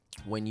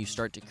when you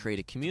start to create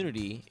a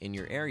community in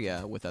your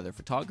area with other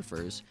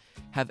photographers,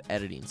 have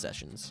editing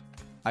sessions.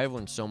 I've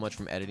learned so much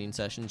from editing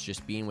sessions,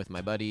 just being with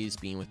my buddies,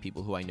 being with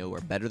people who I know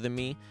are better than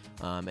me,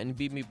 and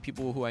being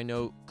people who I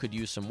know could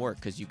use some work,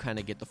 because you kind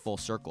of get the full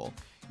circle.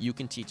 You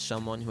can teach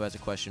someone who has a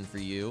question for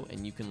you,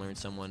 and you can learn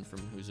someone from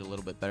who's a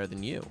little bit better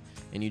than you.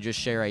 And you just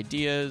share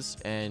ideas,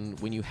 and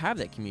when you have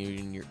that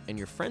community and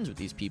you're friends with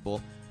these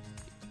people,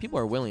 people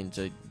are willing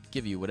to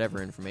give you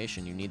whatever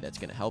information you need that's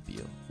going to help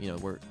you. You know,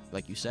 we're,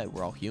 like you said,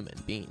 we're all human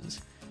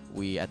beings.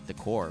 We, at the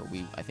core,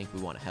 I think we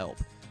want to help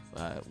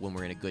when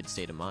we're in a good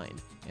state of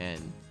mind,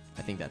 and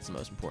I think that's the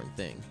most important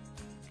thing.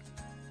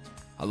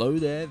 Hello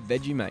there,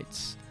 Veggie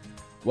Mates.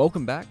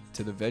 Welcome back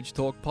to the Veg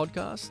Talk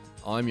podcast.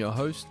 I'm your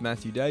host,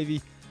 Matthew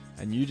Davey,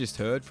 and you just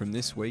heard from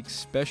this week's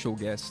special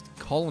guest,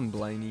 Collin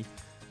Blaney,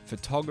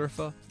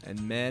 photographer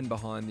and man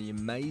behind the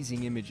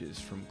amazing images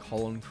from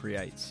Collin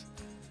Creates.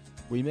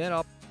 We met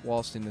up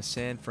whilst in the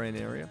San Fran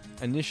area.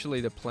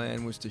 Initially, the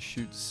plan was to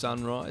shoot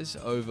sunrise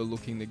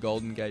overlooking the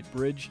Golden Gate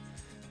Bridge,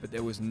 but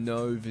there was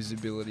no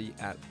visibility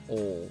at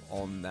all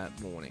on that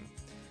morning.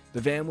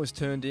 The van was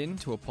turned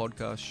into a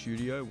podcast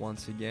studio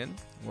once again,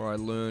 where I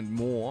learned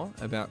more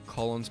about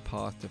Collin's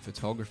path to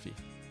photography.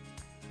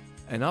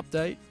 An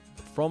update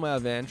from our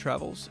van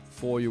travels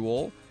for you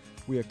all.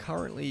 We are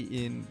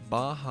currently in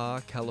Baja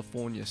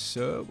California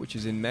Sur, which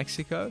is in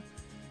Mexico.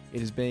 It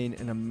has been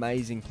an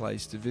amazing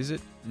place to visit.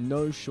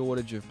 No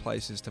shortage of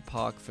places to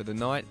park for the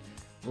night.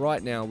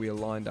 Right now we are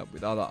lined up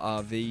with other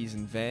RVs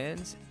and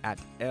vans at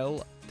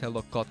El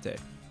Telocote.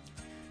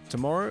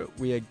 Tomorrow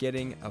we are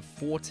getting a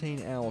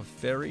 14-hour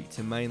ferry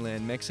to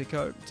mainland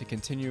Mexico to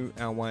continue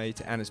our way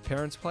to Anna's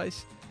parents'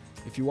 place.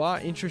 If you are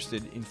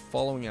interested in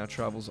following our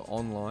travels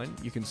online,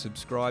 you can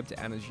subscribe to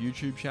Anna's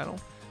YouTube channel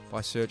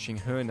by searching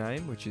her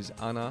name, which is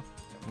Ana,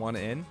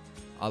 1N,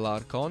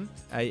 Alarcon,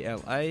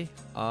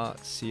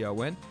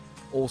 Alarcon.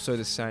 Also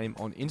the same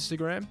on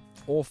Instagram,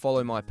 or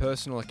follow my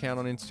personal account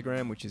on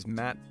Instagram, which is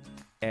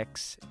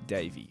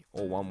MattXDavey,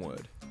 all one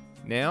word.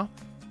 Now,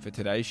 for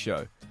today's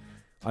show.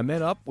 I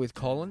met up with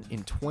Collin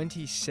in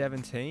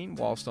 2017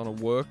 whilst on a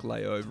work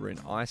layover in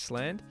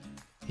Iceland.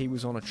 He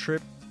was on a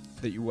trip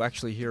that you will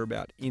actually hear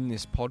about in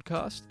this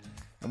podcast,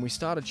 and we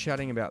started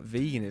chatting about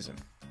veganism.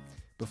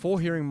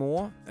 Before hearing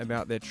more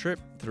about their trip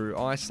through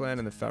Iceland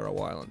and the Faroe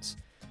Islands,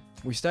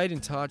 we stayed in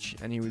touch,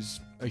 and he was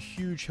a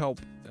huge help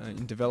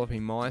in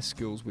developing my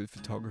skills with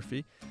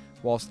photography,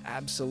 whilst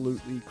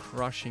absolutely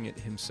crushing it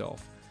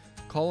himself.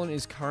 Collin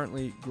is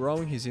currently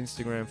growing his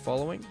Instagram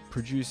following,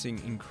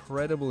 producing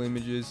incredible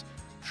images,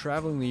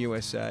 traveling the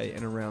USA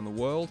and around the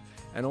world,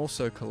 and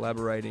also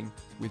collaborating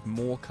with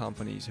more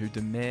companies who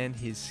demand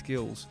his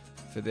skills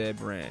for their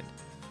brand.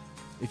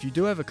 If you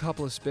do have a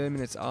couple of spare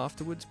minutes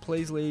afterwards,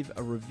 please leave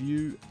a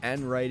review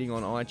and rating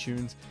on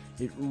iTunes.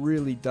 It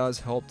really does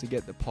help to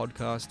get the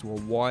podcast to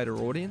a wider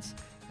audience,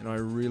 and I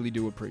really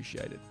do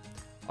appreciate it.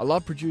 I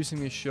love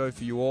producing this show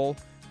for you all,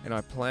 and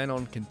I plan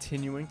on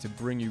continuing to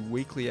bring you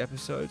weekly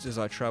episodes as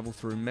I travel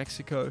through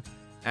Mexico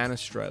and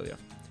Australia.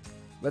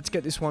 Let's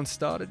get this one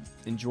started.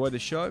 Enjoy the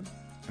show,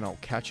 and I'll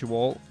catch you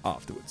all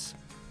afterwards.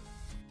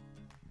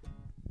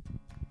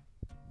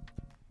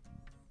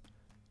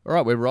 All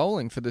right, we're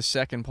rolling for the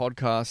second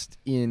podcast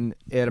in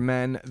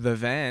Herman the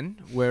Van.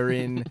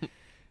 We're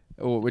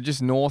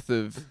just north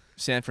of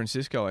San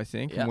Francisco, I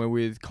think, and we're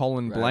with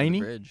Collin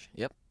Blaney. Bridge.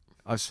 Yep.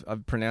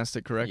 I've pronounced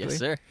it correctly. Yes,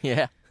 sir.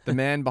 Yeah. The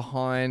man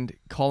behind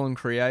Collin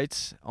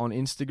Creates on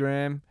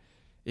Instagram.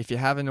 If you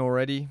haven't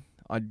already,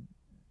 I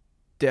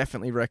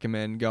definitely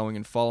recommend going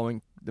and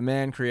following. The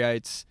man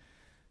creates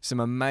some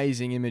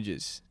amazing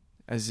images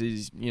as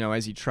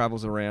he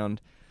travels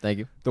around. Thank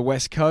you. The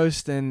West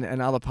Coast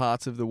and other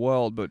parts of the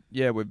world. But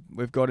yeah,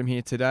 we've got him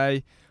here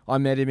today. I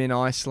met him in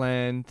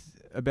Iceland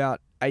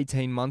about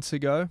 18 months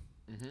ago.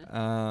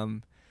 Mm-hmm.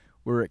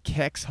 We're at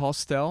Kex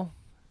Hostel.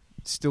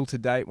 Still to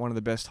date, one of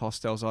the best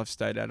hostels I've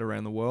stayed at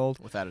around the world.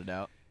 Without a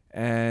doubt.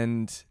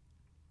 And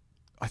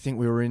I think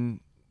we were in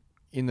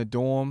the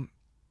dorm.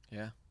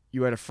 Yeah.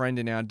 You had a friend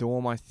in our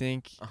dorm, I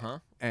think. Uh-huh.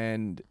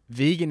 And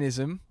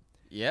veganism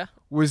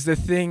was the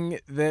thing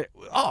that...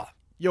 Oh,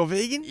 you're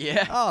vegan?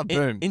 Yeah. Oh,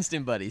 boom.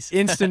 Instant buddies.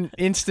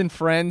 Instant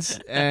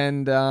friends.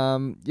 And,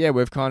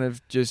 we've kind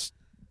of just,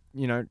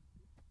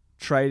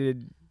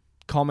 traded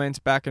comments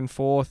back and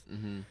forth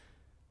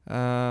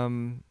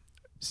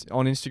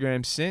on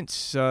Instagram since.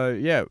 So,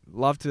 yeah,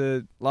 love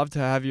to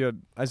have you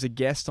as a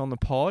guest on the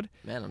pod.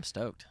 Man, I'm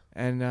stoked.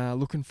 And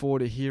looking forward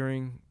to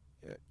hearing,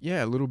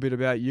 a little bit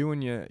about you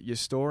and your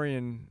story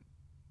and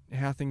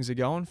how things are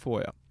going for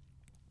you.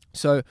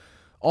 So,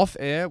 off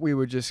air, we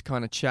were just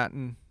kind of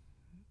chatting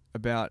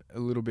about a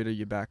little bit of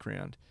your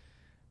background.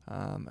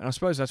 And I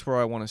suppose that's where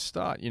I want to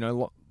start.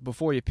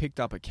 Before you picked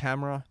up a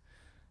camera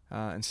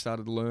and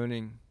started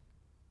learning,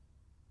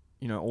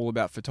 all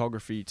about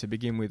photography to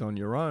begin with on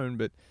your own.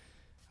 But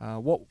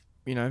what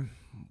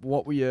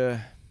were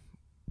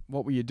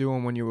you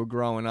doing when you were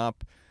growing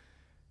up?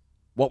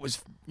 What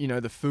was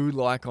the food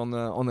like on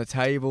the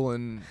table?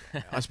 And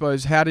I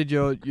suppose how did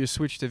your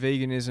switch to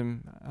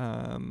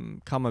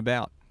veganism come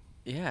about?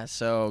 Yeah,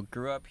 so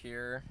grew up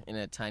here in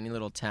a tiny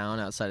little town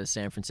outside of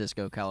San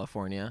Francisco,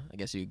 California. I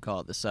guess you could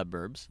call it the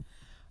suburbs.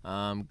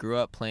 Grew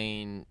up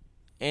playing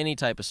any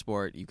type of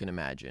sport you can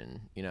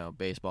imagine.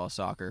 Baseball,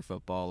 soccer,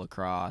 football,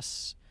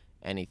 lacrosse,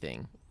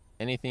 anything.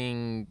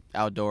 Anything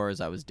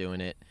outdoors, I was doing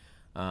it.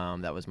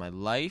 That was my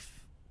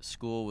life.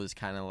 School was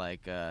kind of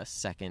like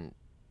second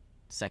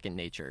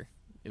nature.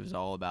 It was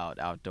all about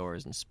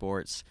outdoors and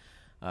sports,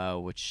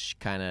 which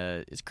kind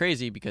of is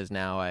crazy because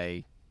now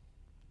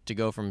to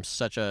go from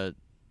such a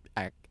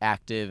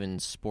active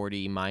and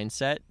sporty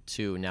mindset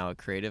to now a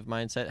creative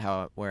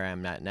mindset, where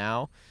I'm at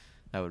now,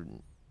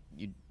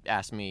 you'd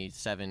ask me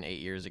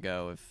 7-8 years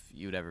ago if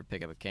you would ever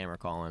pick up a camera,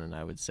 Collin, and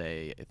I would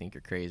say, I think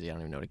you're crazy. I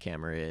don't even know what a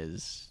camera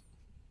is.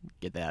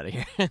 Get that out of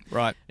here.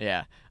 Right.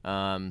 Yeah.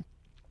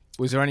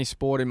 Was there any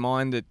sport in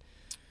mind that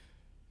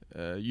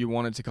you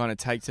wanted to kind of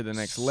take to the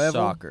next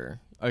level? Soccer.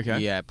 Okay.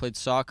 Yeah, I played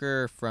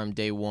soccer from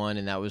day one,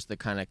 and that was the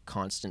kind of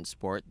constant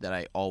sport that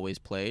I always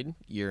played,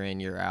 year in,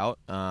 year out.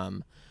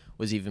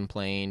 Was even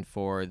playing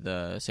for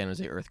the San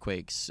Jose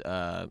Earthquakes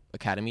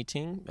academy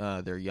team,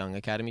 their young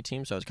academy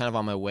team. So I was kind of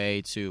on my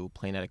way to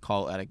playing at a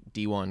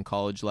D1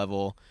 college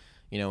level,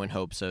 in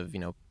hopes of,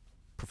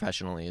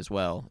 professionally as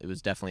well. It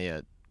was definitely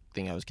a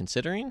thing I was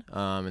considering,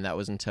 and that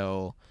was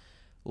until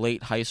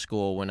late high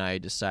school when I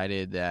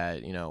decided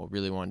that,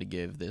 really wanted to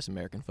give this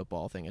American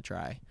football thing a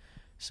try.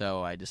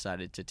 So I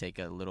decided to take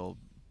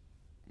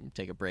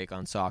a break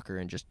on soccer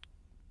and just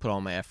put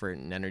all my effort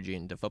and energy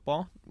into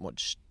football,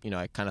 which,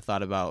 I kind of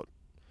thought about,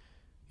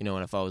 and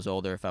if I was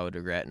older, if I would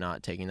regret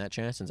not taking that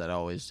chance, since I'd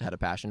always had a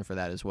passion for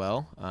that as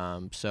well.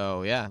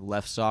 So yeah,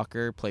 left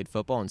soccer, played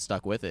football, and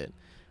stuck with it.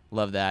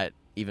 Love that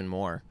even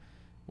more,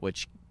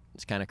 which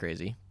is kind of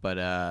crazy.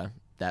 But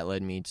that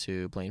led me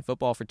to playing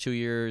football for 2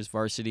 years,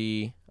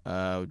 varsity,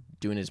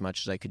 doing as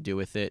much as I could do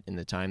with it in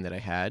the time that I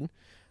had.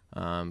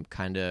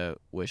 Kind of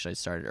wish I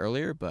started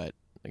earlier, but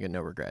I got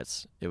no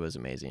regrets. It was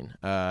amazing.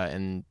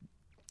 And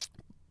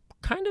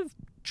kind of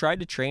tried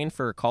to train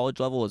for college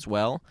level as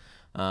well,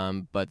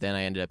 but then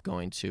I ended up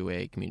going to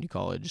a community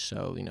college,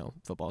 so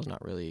football is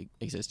not really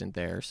existent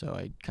there, so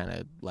I kind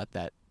of let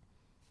that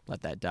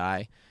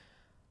die.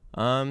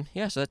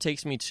 Yeah, so that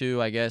takes me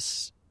to, I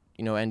guess,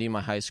 ending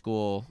my high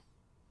school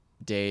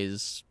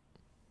days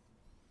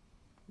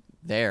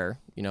there,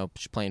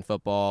 just playing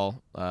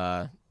football.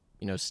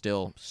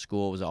 Still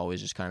school was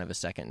always just kind of a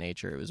second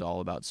nature. It was all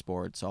about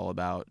sports, all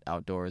about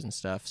outdoors and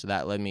stuff. So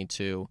that led me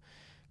to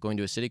going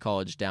to a city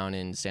college down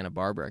in Santa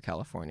Barbara,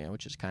 California,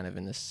 which is kind of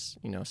in this,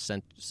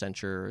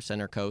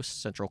 central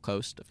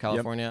coast of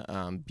California.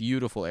 Yep.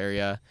 Beautiful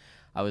area.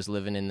 I was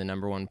living in the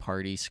number one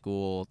party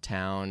school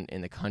town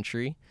in the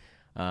country.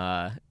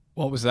 What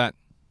was that?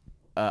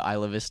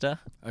 Isla Vista.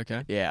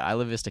 Okay. Yeah,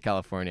 Isla Vista,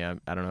 California.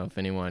 I don't know if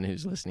anyone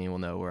who's listening will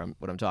know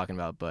what I'm talking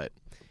about, but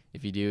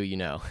if you do, you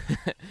know.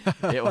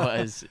 It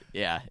was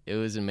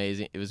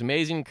amazing. It was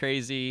amazing,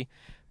 crazy,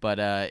 but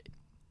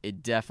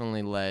it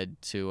definitely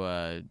led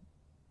to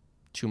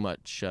too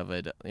much of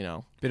it,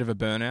 Bit of a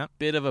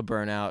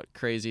burnout.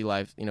 Crazy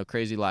life,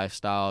 crazy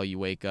lifestyle. You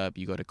wake up,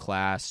 you go to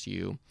class,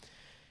 you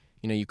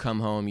come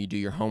home, you do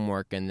your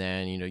homework, and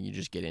then, you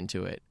just get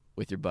into it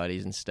with your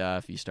buddies and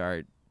stuff. You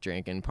start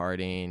drinking,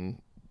 partying,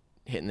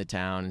 hitting the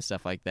town and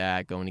stuff like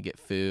that, going to get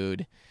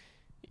food,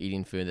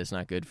 eating food that's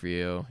not good for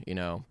you,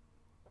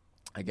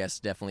 I guess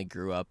definitely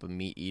grew up a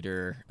meat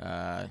eater.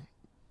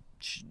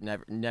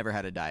 Never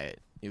had a diet.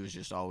 It was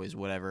just always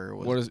whatever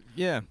was.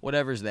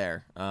 Whatever's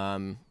there.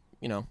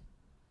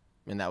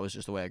 And that was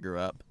just the way I grew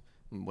up.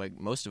 Like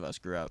most of us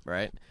grew up,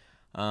 right?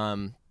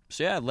 So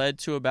yeah, it led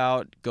to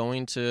about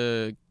going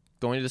to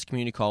this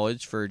community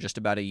college for just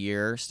about a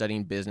year,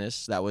 studying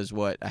business. That was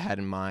what I had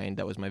in mind.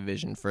 That was my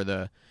vision for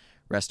the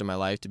rest of my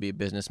life, to be a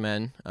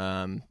businessman.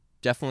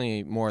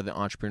 Definitely more the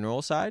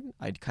entrepreneurial side.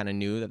 I kind of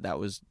knew that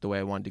was the way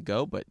I wanted to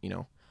go, but,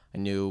 I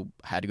knew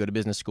I had to go to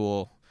business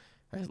school.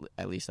 Or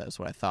at least that's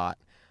what I thought.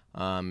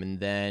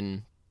 And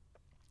then,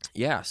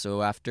 yeah,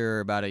 so after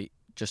about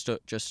just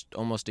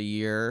almost a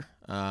year,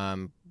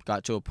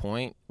 got to a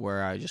point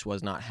where I just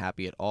was not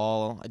happy at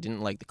all. I didn't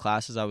like the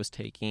classes I was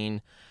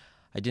taking.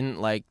 I didn't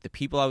like the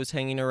people I was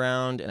hanging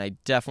around, and I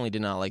definitely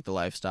did not like the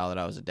lifestyle that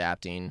I was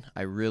adapting.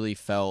 I really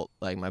felt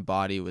like my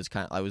body was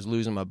I was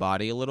losing my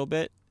body a little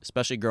bit,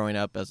 especially growing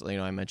up, as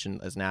I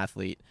mentioned, as an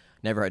athlete.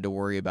 Never had to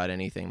worry about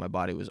anything. My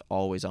body was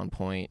always on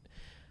point.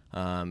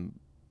 There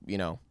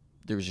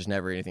was just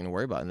never anything to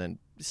worry about. And then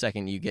the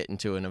second you get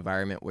into an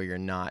environment where you're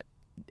not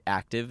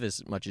active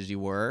as much as you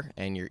were,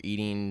 and you're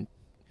eating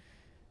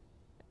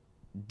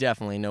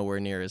definitely nowhere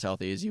near as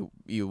healthy as you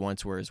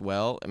once were as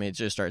well. I mean, it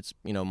just starts,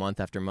 month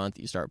after month,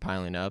 you start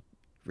piling up,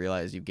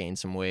 realize you've gained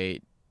some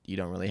weight. You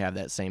don't really have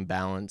that same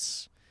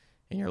balance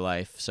in your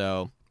life.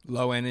 So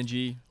low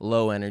energy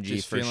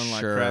just for feeling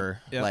sure. Like crap.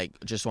 Yep. Like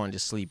just wanting to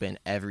sleep in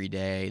every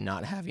day,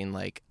 not having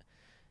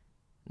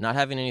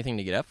anything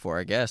to get up for,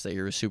 I guess, that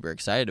you're super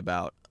excited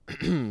about.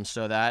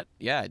 So that,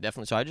 yeah,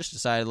 definitely. So I just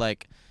decided, I'm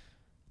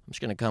just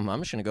going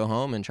to go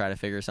home and try to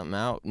figure something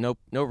out. No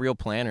real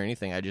plan or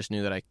anything. I just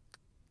knew that I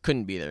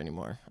couldn't be there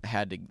anymore. I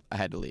had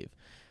to leave.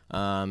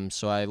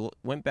 So I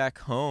went back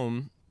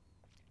home,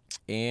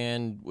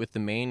 and with the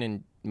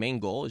main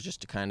goal is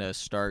just to kind of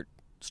start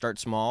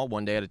small,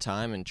 one day at a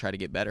time, and try to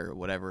get better,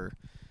 whatever,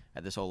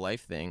 at this whole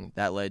life thing.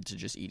 That led to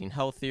just eating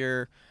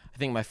healthier. I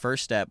think my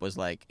first step was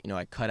I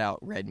cut out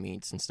red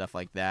meats and stuff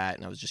like that,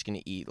 and I was just going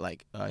to eat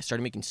I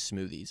started making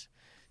smoothies.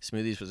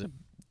 Smoothies was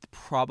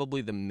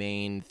probably the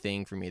main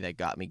thing for me that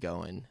got me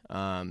going.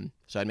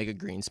 So I'd make a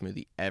green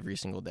smoothie every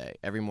single day.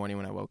 Every morning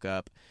when I woke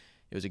up,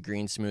 it was a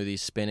green smoothie,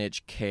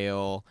 spinach,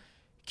 kale,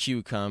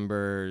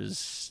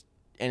 cucumbers,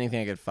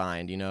 anything I could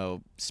find,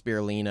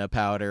 spirulina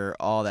powder,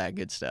 all that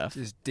good stuff.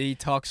 Just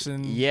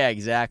detoxing. Yeah,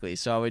 exactly.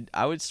 So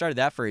I would start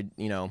that for,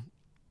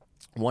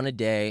 one a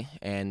day.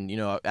 And,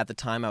 at the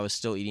time I was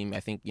still eating, I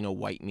think,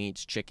 white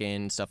meats,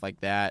 chicken, stuff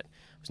like that.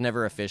 I was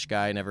never a fish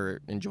guy,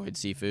 never enjoyed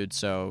seafood.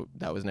 So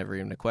that was never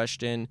even a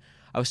question.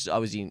 I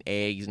was eating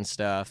eggs and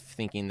stuff,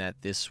 thinking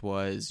that this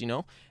was,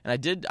 and I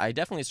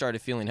definitely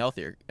started feeling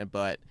healthier,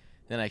 but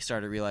then I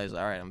started to realize,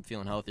 all right, I'm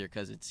feeling healthier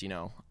because it's,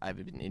 I've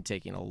been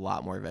taking a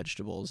lot more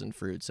vegetables and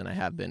fruits than I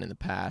have been in the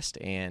past,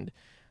 and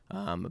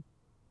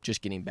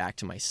just getting back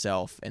to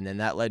myself. And then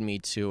that led me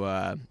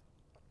to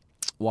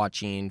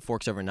watching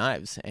Forks Over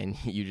Knives, and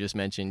you just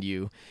mentioned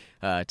you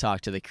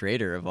talked to the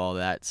creator of all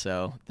that,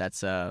 so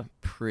that's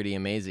pretty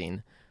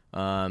amazing.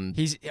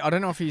 I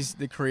don't know if he's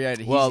the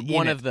creator. Well,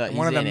 one of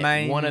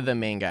the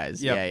main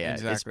guys. Yep, yeah.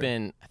 Exactly.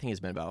 I think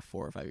it's been about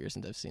 4 or 5 years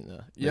since I've seen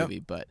the movie,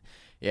 but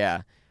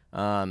yeah.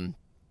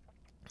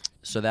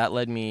 So that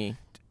led me.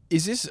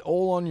 Is this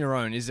all on your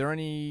own? Is there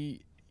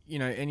any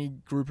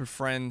group of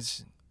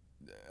friends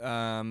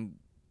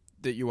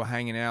that you were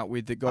hanging out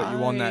with that got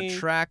you on that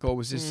track, or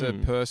was this a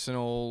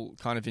personal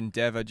kind of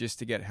endeavor just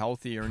to get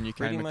healthier and you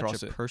came across it?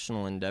 Pretty much a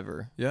personal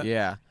endeavor. Yeah.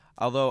 Yeah.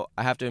 Although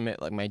I have to admit,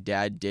 my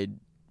dad did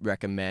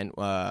recommend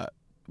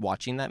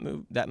watching that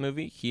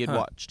movie. He had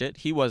watched it.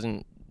 He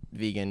wasn't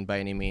vegan by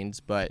any means,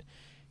 but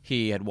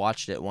he had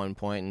watched it at one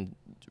point and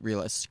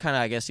realized, kind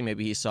of, I guess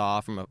maybe he saw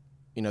from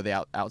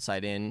the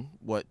outside in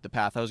what the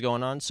path I was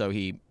going on, so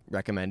he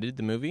recommended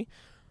the movie.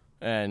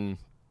 And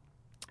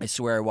I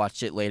swear I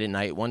watched it late at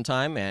night one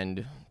time,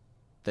 and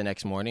the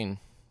next morning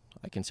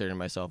I considered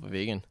myself a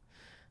vegan.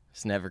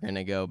 It's never going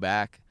to go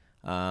back.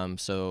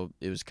 So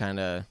it was kind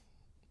of,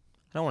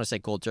 I don't want to say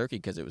cold turkey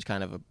because it was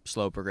kind of a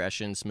slow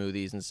progression,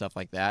 smoothies and stuff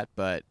like that,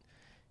 but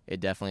it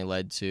definitely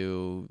led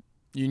to...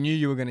 You knew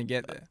you were going to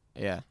get there.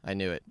 Yeah, I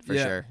knew it for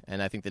sure.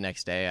 And I think the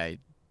next day I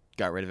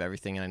got rid of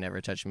everything and I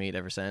never touched meat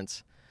ever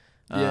since.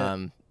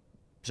 Yeah.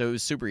 So it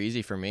was super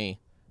easy for me.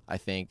 I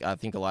think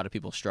a lot of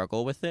people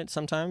struggle with it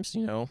sometimes.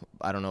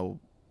 I don't know.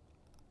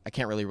 I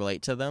can't really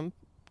relate to them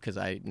because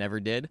I never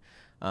did.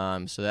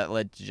 So that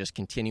led to just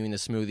continuing the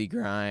smoothie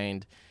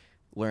grind,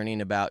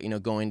 learning about,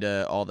 going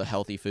to all the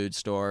healthy food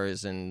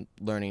stores and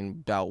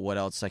learning about what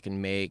else I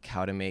can make,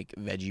 how to make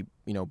veggie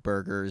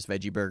burgers.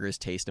 Veggie burgers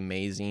taste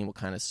amazing. What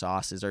kind of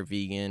sauces are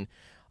vegan,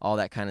 all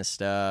that kind of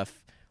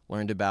stuff.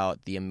 Learned about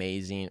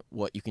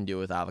what you can do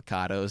with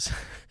avocados.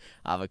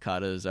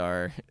 Avocados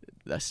are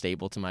a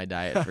staple to my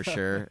diet for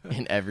sure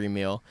in every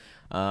meal.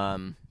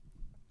 And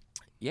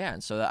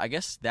so I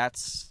guess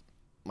that's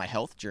my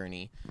health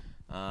journey.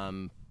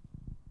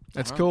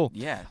 That's cool.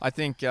 Yeah. I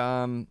think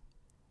I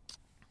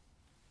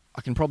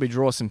can probably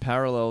draw some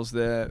parallels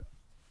there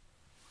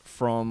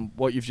from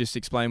what you've just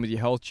explained with your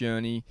health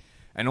journey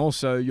and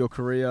also your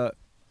career,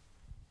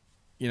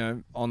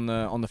 on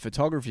the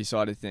photography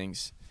side of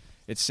things.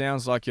 It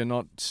sounds like you're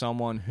not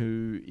someone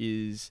who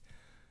is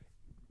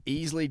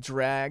easily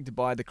dragged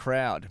by the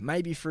crowd,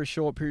 maybe for a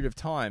short period of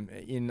time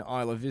in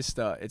Isla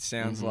Vista. It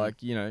sounds like,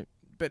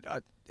 but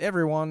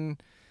everyone,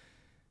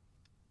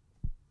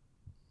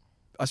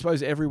 I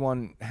suppose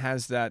everyone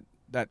has that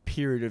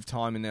period of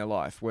time in their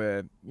life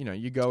where,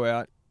 you go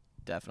out,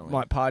 definitely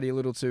might party a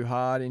little too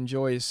hard,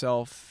 enjoy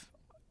yourself.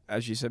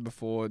 As you said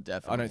before,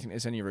 definitely. I don't think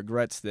there's any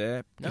regrets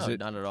there. No,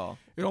 not at all.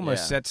 It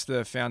almost sets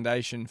the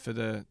foundation for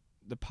the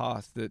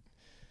path that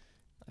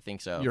I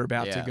think so. You're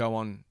about to go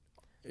on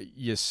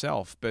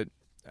yourself. But,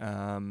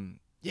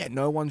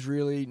 no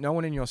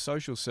one in your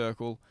social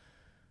circle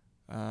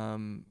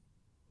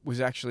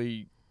was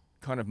actually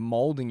kind of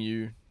molding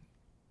you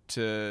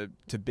to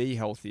be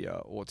healthier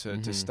or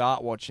to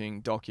start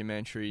watching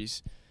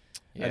documentaries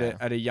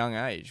at a young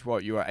age.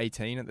 What, you were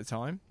 18 at the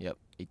time? Yep,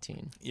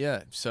 18.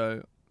 Yeah,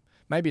 so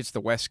maybe it's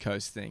the West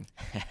Coast thing.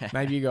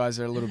 Maybe you guys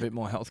are a little bit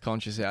more health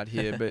conscious out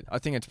here, but I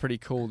think it's pretty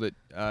cool that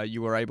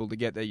you were able to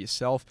get there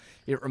yourself.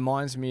 It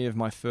reminds me of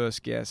my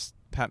first guest,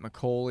 Pat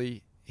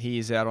McCauley. He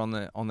is out on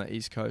the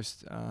East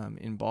Coast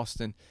in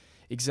Boston.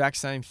 Exact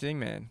same thing,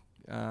 man.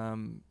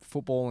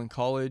 Football in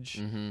college,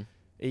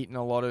 eating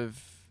a lot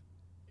of,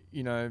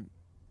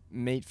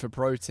 meat for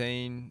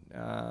protein,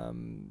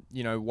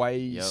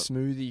 whey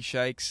smoothie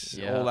shakes,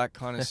 all that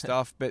kind of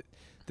stuff. But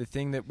the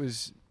thing that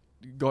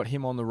got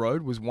him on the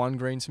road was one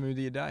green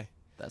smoothie a day.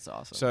 That's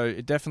awesome. So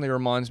it definitely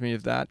reminds me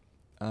of that.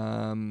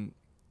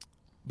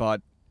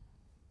 But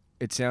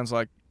it sounds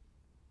like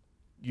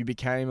you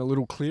became a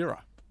little clearer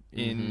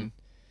in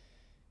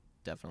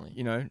definitely,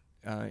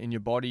 in your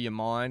body, your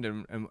mind,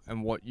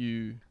 and what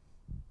you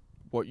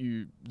what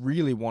you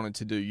really wanted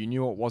to do. You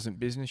knew it wasn't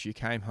business. You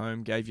came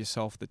home, gave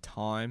yourself the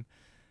time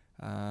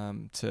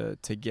to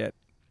get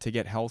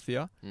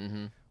healthier.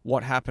 Mm-hmm.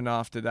 What happened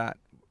after that?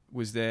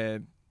 Was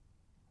there,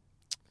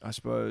 I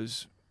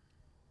suppose,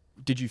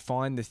 did you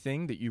find the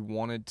thing that you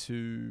wanted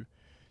to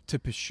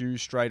pursue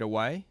straight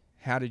away?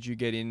 How did you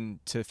get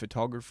into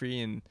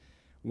photography, and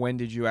when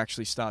did you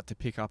actually start to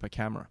pick up a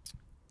camera?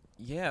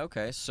 Yeah,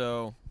 okay.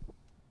 So,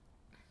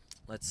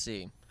 let's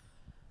see.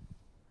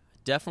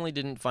 Definitely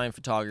didn't find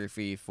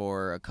photography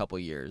for a couple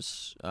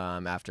years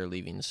after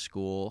leaving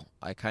school.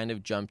 I kind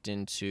of jumped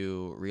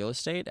into real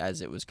estate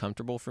as it was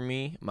comfortable for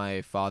me.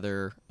 My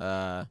father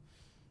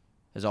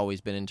has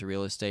always been into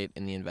real estate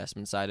in the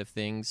investment side of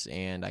things,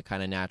 and I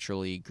kind of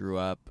naturally grew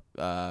up,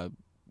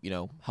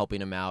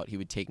 helping him out. He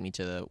would take me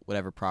to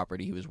whatever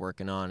property he was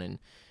working on, and,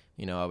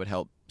 I would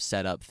help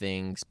set up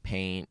things,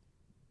 paint,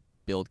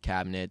 build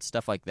cabinets,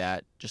 stuff like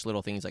that, just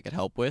little things I could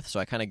help with. So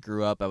I kind of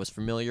grew up, I was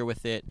familiar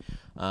with it,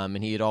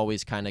 and he had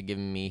always kind of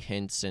given me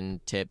hints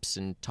and tips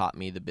and taught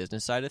me the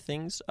business side of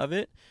things of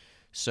it.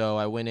 So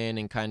I went in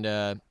and kind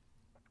of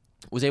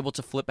was able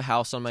to flip a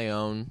house on my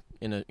own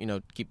in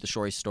a, keep the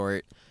story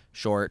short.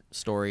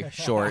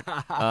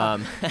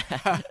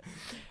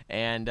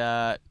 And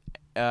I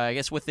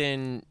guess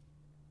within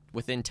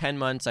 10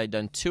 months I'd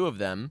done 2 of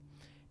them,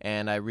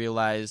 and I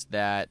realized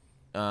that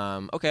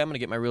okay, I'm going to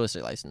get my real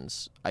estate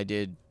license. I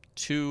did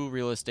 2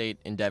 real estate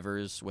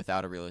endeavors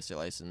without a real estate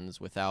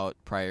license, without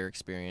prior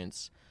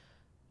experience.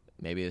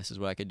 Maybe this is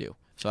what I could do.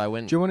 So I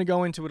went. Do you want to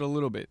go into it a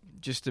little bit?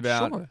 Just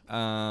about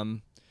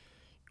Sure.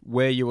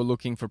 Where you were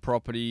looking for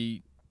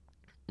property,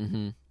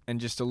 Mm-hmm.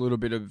 and just a little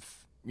bit of,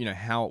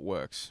 how it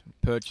works.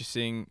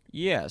 Purchasing.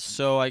 Yeah,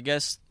 so I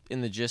guess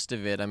in the gist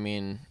of it, I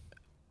mean,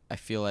 I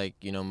feel like,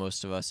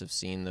 most of us have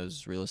seen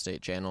those real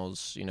estate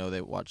channels.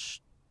 They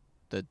watch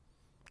the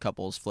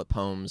couples flip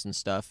homes and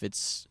stuff.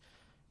 It's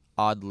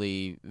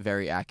oddly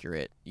very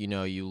accurate.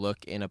 You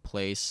look in a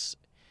place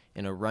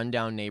in a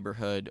rundown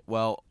neighborhood,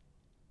 well,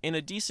 in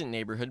a decent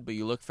neighborhood, but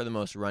you look for the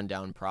most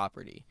rundown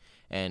property,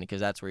 and because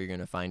that's where you're going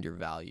to find your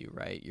value,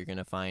 right? You're going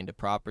to find a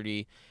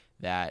property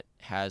that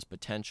has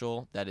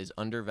potential, that is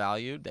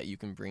undervalued, that you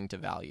can bring to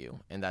value,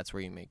 and that's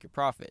where you make your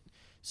profit.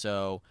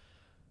 So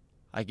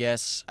I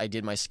guess I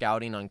did my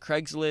scouting on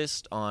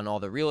Craigslist, on all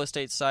the real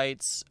estate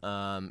sites,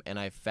 and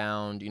I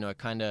found,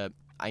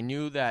 I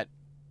knew that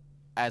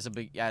as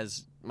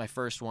my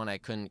first one, I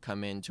couldn't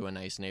come into a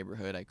nice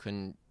neighborhood.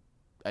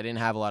 I didn't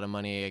have a lot of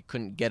money. I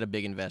couldn't get a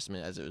big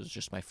investment as it was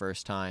just my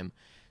first time.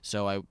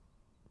 So I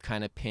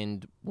kind of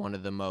pinned one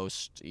of the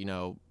most,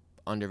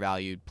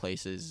 undervalued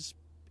places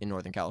in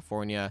Northern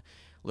California,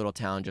 little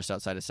town just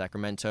outside of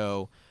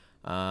Sacramento,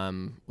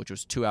 which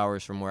was 2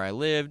 hours from where I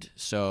lived.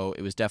 So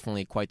it was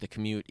definitely quite the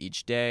commute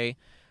each day.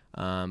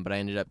 But I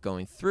ended up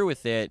going through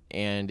with it,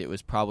 and it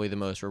was probably the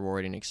most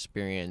rewarding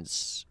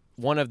experience,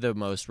 one of the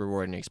most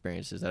rewarding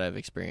experiences that I've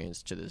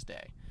experienced to this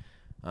day.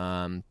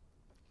 And,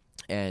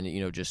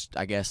 just,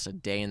 I guess, a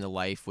day in the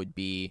life would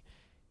be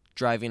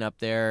driving up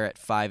there at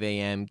 5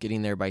 a.m.,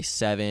 getting there by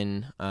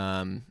 7.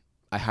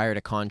 I hired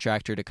a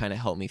contractor to kind of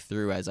help me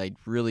through, as I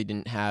really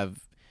didn't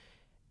have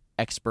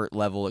expert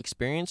level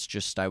experience.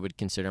 Just I would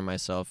consider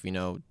myself,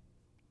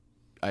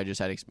 I just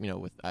had,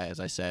 as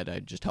I said, I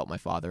just helped my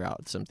father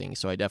out with some things.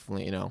 So I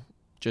definitely,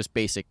 just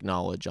basic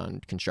knowledge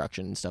on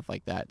construction and stuff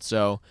like that.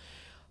 So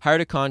hired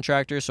a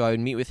contractor, so I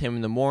would meet with him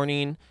in the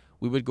morning.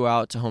 We would go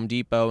out to Home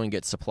Depot and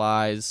get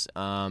supplies,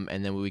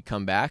 and then we would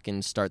come back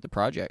and start the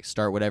project,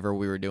 start whatever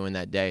we were doing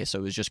that day. So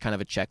it was just kind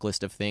of a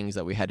checklist of things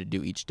that we had to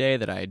do each day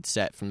that I had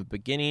set from the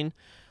beginning.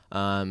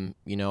 I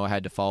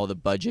had to follow the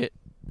budget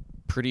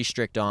pretty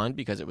strict on,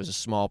 because it was a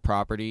small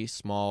property,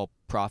 small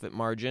profit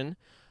margin.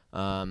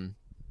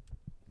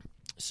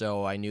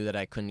 So I knew that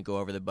I couldn't go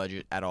over the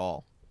budget at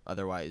all.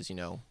 Otherwise,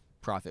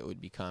 profit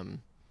would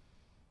become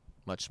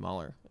much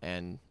smaller,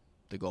 and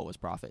the goal was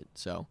profit.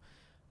 So,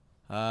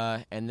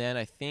 and then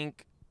I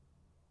think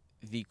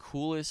the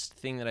coolest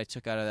thing that I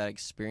took out of that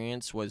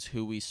experience was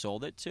who we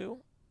sold it to.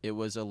 It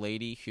was a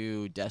lady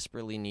who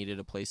desperately needed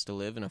a place to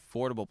live, an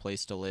affordable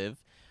place to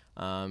live.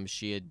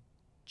 She had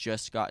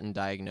just gotten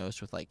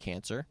diagnosed with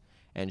cancer,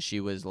 and she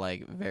was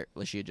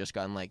she had just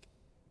gotten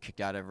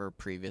kicked out of her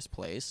previous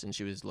place, and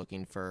she was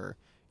looking for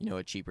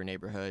a cheaper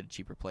neighborhood,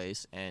 cheaper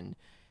place, and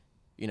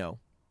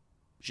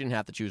she didn't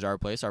have to choose our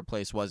place. Our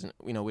place wasn't,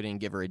 we didn't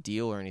give her a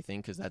deal or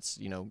anything, because that's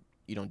you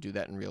don't do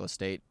that in real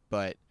estate,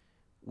 but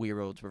we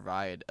were able to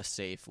provide a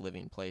safe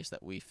living place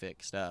that we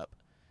fixed up,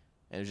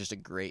 and it was just a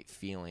great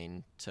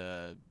feeling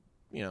to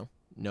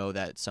know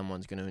that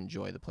someone's going to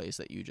enjoy the place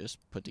that you just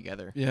put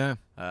together. Yeah.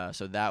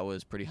 So that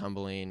was pretty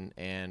humbling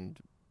and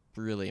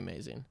really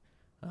amazing.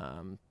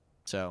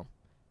 So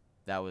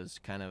that was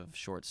kind of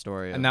short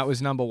story. And that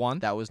was number one?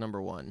 That was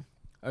number one.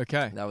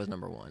 Okay. That was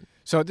number one.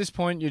 So at this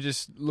point, you're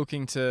just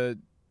looking to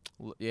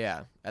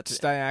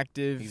stay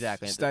active,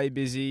 exactly, stay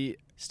busy.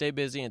 Stay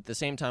busy. At the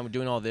same time of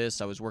doing all this,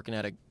 I was working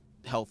at a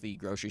healthy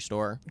grocery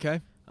store.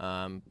 Okay.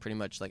 Pretty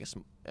much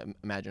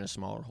imagine a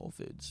smaller Whole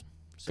Foods.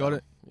 So, Got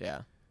it.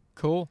 Yeah.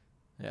 Cool.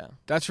 Yeah.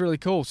 That's really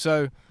cool.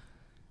 So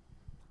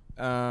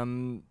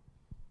as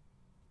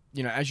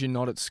you're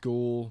not at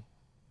school,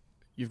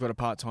 you've got a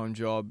part-time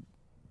job,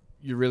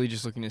 you're really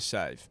just looking to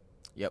save.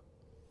 Yep.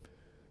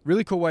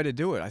 Really cool way to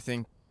do it. I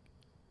think,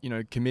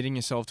 committing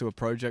yourself to a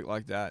project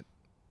like that,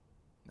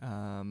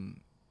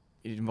 I'm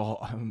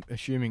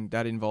assuming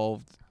that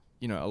involved,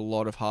 a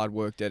lot of hard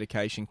work,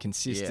 dedication,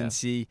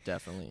 consistency,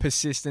 definitely,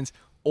 persistence,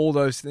 all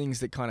those things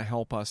that kind of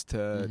help us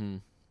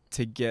to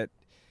get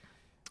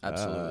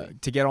absolutely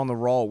to get on the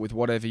roll with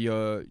whatever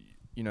you're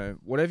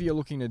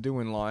looking to do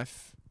in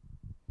life.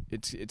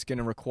 It's going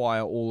to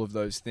require all of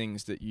those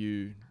things that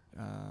you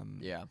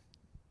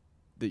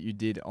that you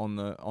did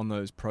on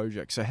those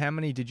projects. So how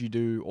many did you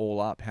do all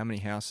up? How many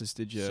houses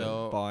did you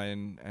buy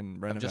and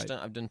renovate?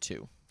 I've done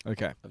 2.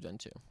 Okay. I've done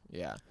 2.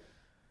 Yeah.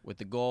 With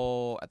the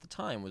goal at the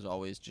time was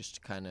always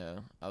just kind of,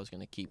 I was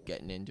going to keep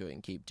getting into it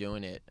and keep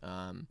doing it.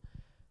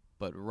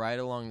 But right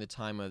along the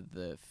time of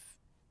the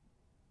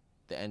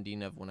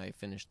ending of when I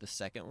finished the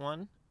second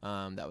one,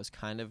 that was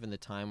kind of in the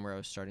time where I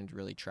was starting to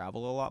really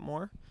travel a lot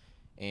more.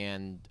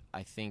 And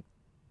I think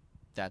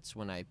that's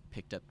when I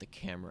picked up the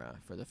camera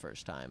for the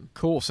first time.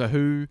 Cool.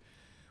 So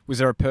was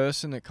there a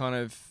person that kind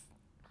of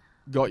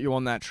got you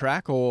on that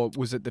track, or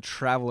was it the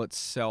travel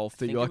itself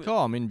that you're like,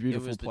 I'm in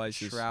beautiful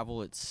places? It was the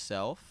travel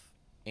itself,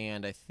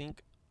 and I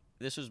think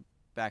this was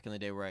back in the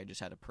day where I just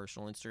had a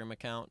personal Instagram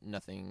account.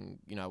 Nothing,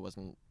 I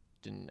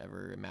didn't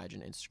ever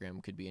imagine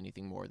Instagram could be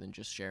anything more than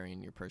just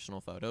sharing your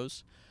personal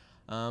photos.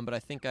 But I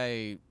think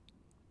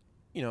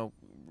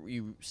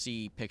you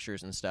see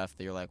pictures and stuff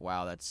that you're like,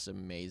 wow, that's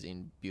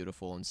amazing,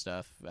 beautiful and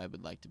stuff. I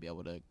would like to be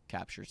able to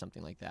capture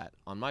something like that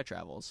on my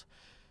travels.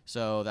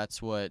 So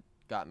that's what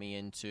got me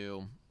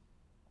into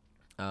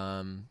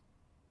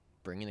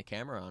bringing the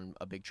camera on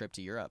a big trip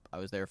to Europe. I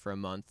was there for a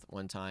month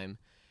one time,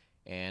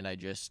 and I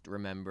just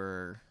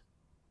remember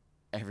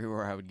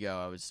everywhere I would go,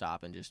 I would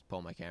stop and just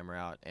pull my camera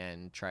out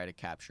and try to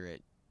capture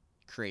it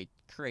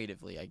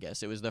creatively, I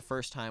guess. It was the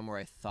first time where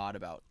I thought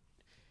about,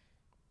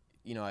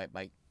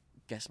 I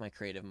guess my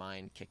creative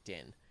mind kicked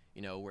in,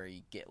 where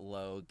you get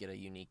low, get a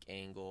unique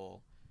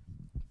angle,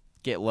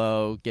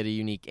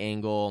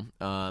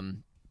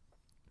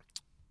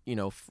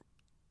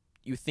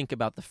 you think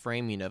about the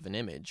framing of an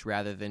image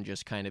rather than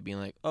just kind of being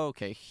like, oh,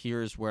 okay,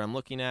 here's where I'm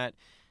looking at,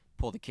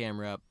 pull the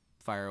camera up,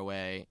 fire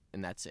away,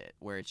 and that's it,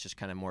 where it's just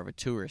kind of more of a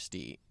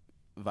touristy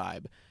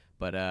vibe.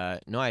 But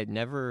no, I had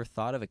never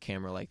thought of a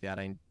camera like that.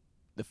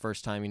 The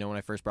first time, when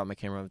I first brought my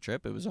camera on a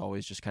trip, it was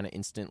always just kind of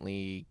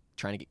instantly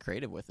trying to get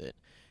creative with it.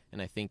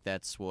 And I think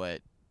that's when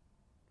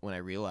I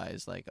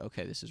realized, like,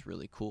 okay, this is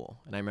really cool.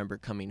 And I remember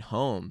coming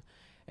home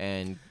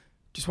and...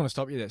 Just want to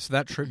stop you there. So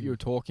that trip you were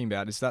talking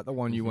about, is that the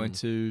one you went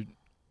to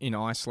in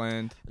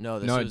Iceland? No,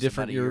 this was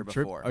different about a year Europe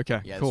trip? before.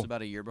 Okay, yeah, cool. This was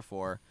about a year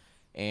before.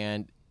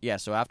 And, yeah,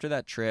 so after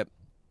that trip,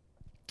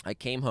 I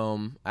came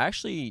home. I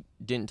actually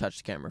didn't touch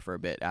the camera for a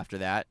bit after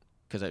that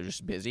because I was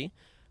just busy.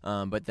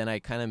 But then I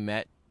kind of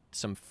met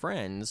some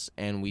friends,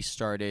 and we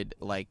started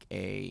like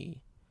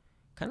a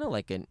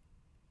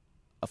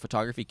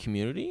photography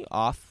community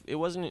off. It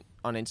wasn't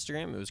on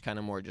Instagram. It was kind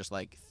of more just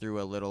like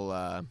through a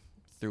little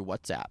through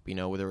WhatsApp,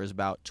 where there was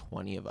about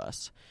 20 of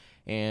us,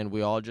 and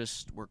we all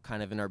just were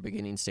kind of in our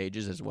beginning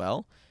stages as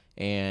well.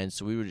 And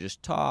so we would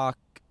just talk,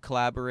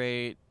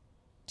 collaborate,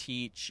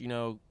 teach,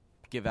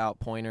 give out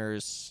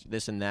pointers,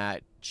 this and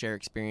that, share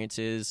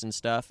experiences and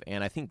stuff.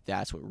 And I think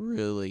that's what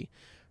really,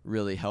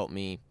 really helped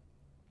me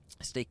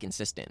stay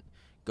consistent,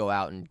 go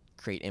out and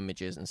create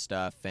images and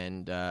stuff.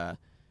 And I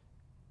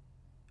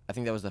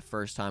think that was the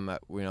first time,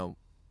 when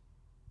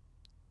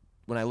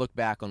I look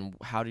back on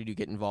how did you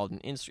get involved in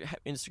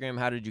Instagram,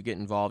 how did you get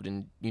involved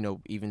in,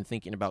 even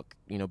thinking about,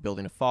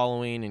 building a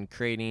following and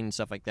creating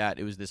stuff like that,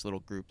 it was this little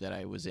group that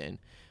I was in.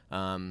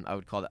 I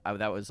would call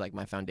that was like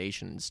my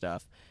foundation and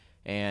stuff.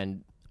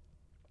 And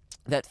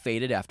that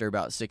faded after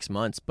about 6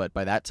 months, but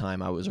by that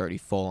time I was already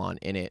full on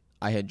in it.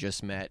 I had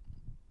just met,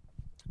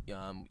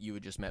 you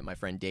had just met my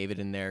friend David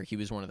in there. He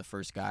was one of the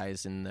first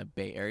guys in the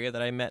Bay Area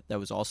that I met that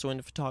was also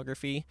into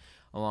photography,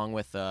 along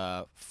with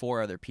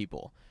 4 other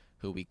people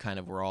who we kind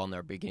of were all in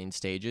their beginning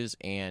stages.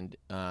 And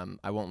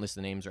I won't list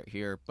the names right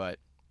here, but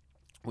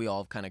we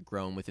all have kind of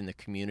grown within the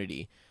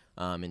community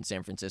in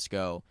San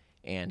Francisco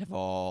and have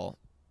all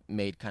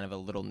made kind of a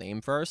little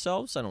name for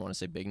ourselves. I don't want to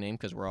say big name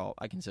because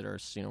I consider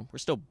us, we're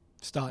still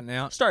starting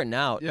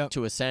out yep.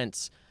 to a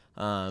sense.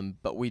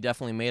 But we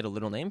definitely made a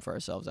little name for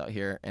ourselves out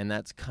here, and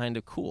that's kind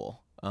of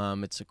cool.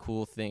 It's a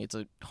cool thing. It's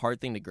a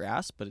hard thing to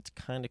grasp, but it's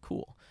kind of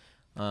cool.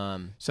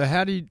 So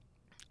how do you,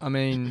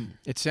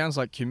 it sounds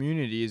like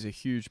community is a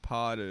huge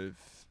part of...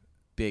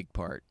 Big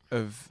part.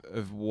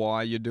 Of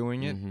why you're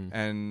doing it,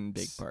 and...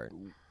 Big part.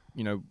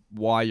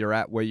 Why you're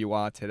at where you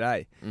are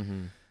today.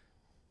 Mm-hmm.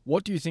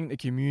 What do you think the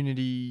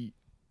community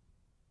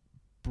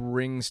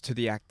brings to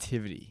the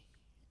activity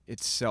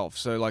itself?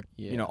 So, like,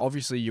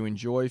 obviously you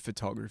enjoy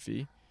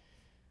photography,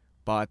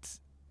 but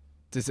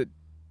does it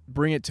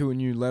bring it to a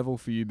new level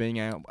for you, being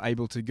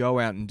able to go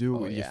out and do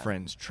it with your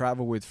friends,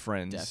 travel with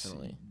friends,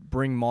 definitely,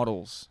 bring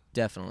models,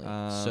 definitely.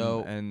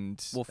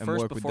 and first,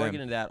 work before I with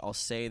get into that, I'll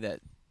say that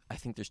I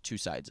think there's two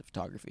sides of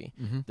photography.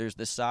 Mm-hmm. There's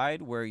the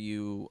side where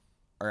you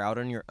are out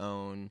on your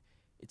own.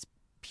 It's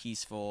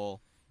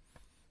peaceful.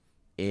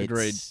 It's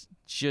Agreed.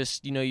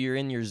 just, you're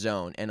in your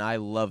zone, and I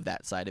love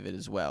that side of it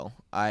as well.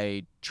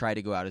 I try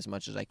to go out as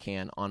much as I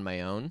can on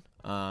my own.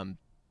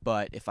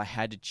 But if I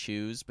had to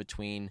choose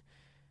between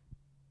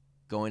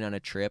going on a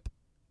trip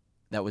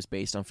that was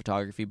based on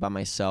photography by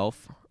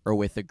myself or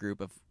with a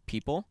group of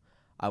people,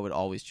 I would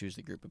always choose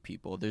the group of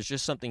people. There's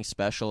just something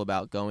special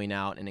about going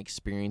out and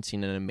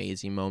experiencing an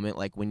amazing moment.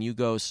 Like when you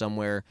go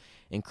somewhere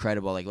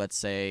incredible, like let's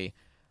say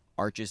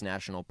Arches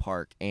National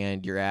Park,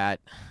 and you're at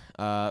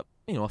a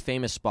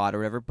famous spot or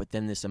whatever, but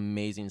then this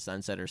amazing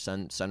sunset or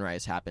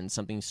sunrise happens,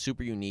 something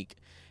super unique,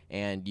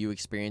 and you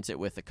experience it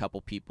with a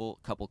couple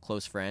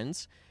close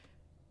friends.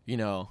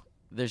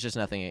 There's just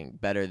nothing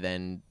better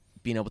than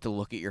being able to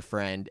look at your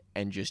friend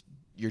and just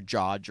your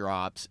jaw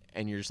drops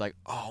and you're just like,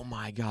 oh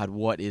my God,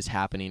 what is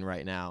happening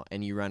right now?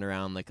 And you run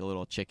around like a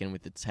little chicken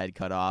with its head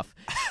cut off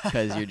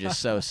because you're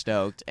just so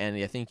stoked. And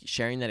I think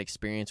sharing that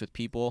experience with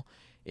people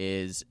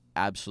is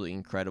absolutely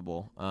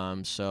incredible.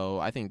 So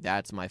I think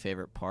that's my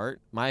favorite part.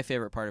 My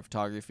favorite part of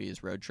photography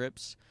is road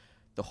trips.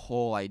 The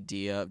whole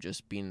idea of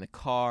just being in the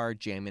car,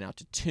 jamming out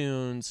to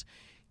tunes,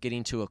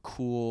 getting to a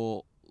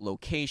cool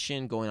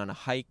location, going on a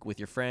hike with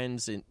your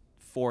friends at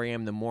 4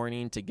 a.m. in the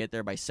morning to get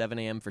there by 7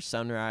 a.m. for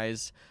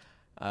sunrise.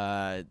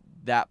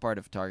 That part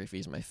of photography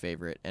is my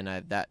favorite, and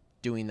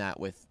doing that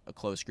with a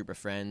close group of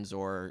friends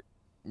or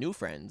new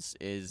friends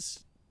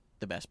is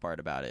the best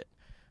part about it.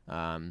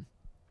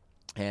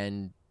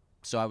 And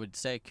so I would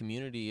say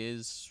community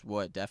is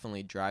what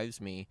definitely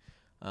drives me.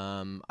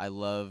 I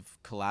love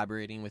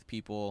collaborating with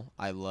people.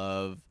 I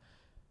love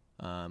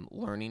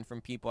learning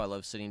from people. I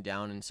love sitting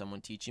down and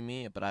someone teaching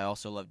me, but I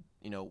also love,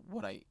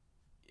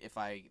 if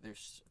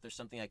there's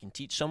something I can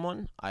teach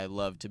someone, I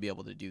love to be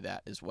able to do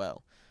that as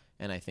well.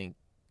 And I think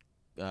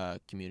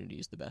community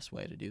is the best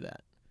way to do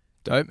that.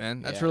 Dope,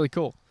 man. That's really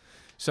cool.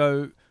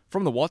 So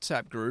from the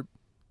WhatsApp group,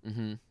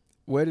 mm-hmm.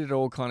 where did it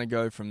all kind of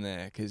go from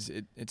there? Because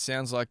it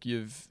sounds like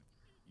you've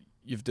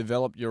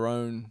developed your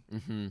own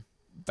mm-hmm.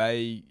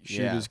 Bay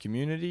shooters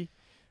community.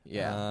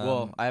 Yeah.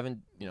 Well, I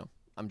haven't.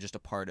 I'm just a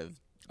part of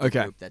the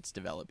group that's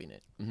developing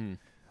it.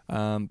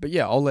 Mm-hmm. But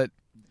yeah, I'll let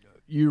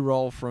you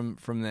roll from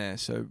there.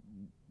 So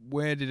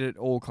where did it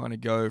all kind of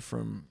go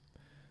from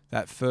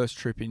that first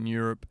trip in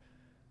Europe,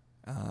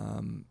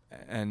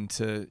 and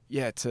to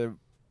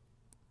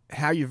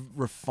how you've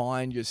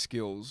refined your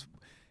skills,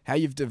 how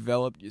you've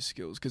developed your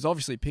skills? Because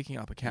obviously picking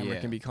up a camera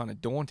can be kind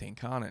of daunting,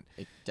 can't it?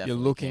 It definitely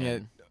You're looking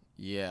can.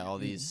 at all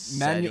these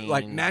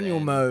manual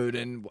mode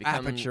and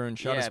aperture and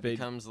shutter speed. It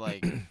becomes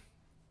like,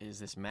 is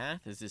this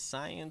math? Is this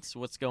science?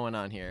 What's going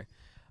on here?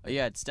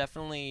 It's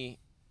definitely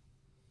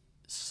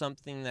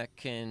something that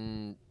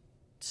can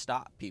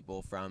stop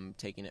people from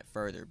taking it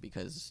further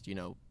because,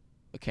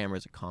 a camera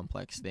is a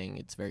complex thing.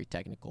 It's very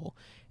technical.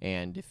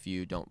 And if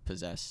you don't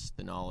possess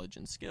the knowledge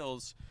and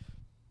skills,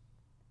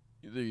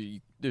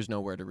 there's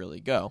nowhere to really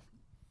go.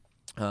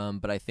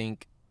 But I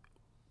think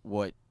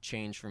what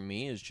changed for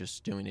me is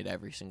just doing it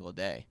every single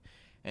day.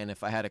 And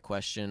if I had a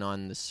question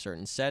on the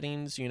certain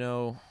settings,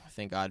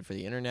 thank God for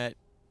the internet,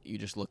 you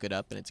just look it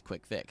up and it's a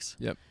quick fix.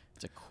 Yep.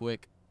 It's a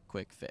quick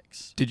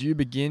fix. Did you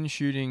begin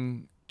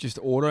shooting just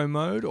auto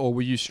mode, or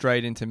were you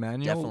straight into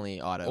manual?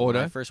 Definitely auto. When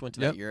I first went to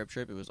that Europe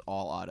trip, it was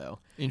all auto.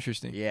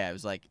 Interesting. Yeah, it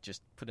was like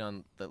just put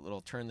on the little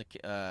turn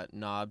the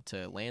knob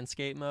to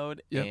landscape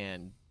mode,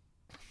 and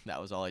that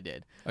was all I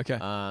did. Okay.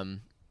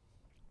 And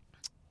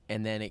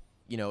then it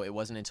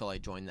wasn't until I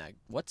joined that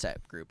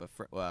WhatsApp group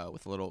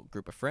with a little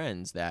group of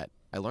friends that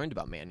I learned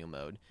about manual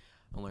mode.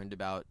 I learned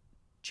about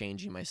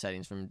changing my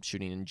settings from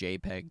shooting in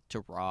JPEG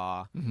to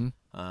RAW. Mm-hmm.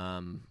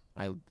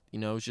 It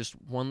was just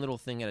one little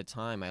thing at a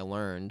time I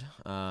learned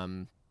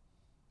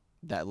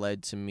that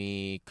led to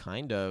me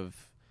kind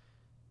of,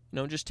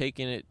 just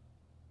taking it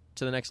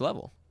to the next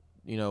level,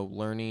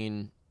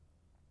 learning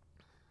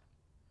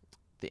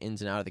the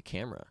ins and outs of the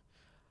camera.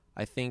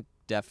 I think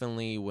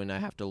definitely when I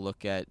have to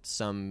look at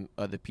some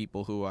of the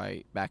people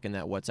back in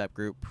that WhatsApp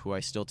group who I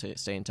still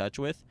stay in touch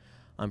with,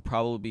 I'm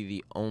probably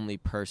the only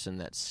person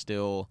that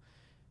still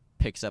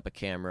picks up a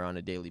camera on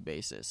a daily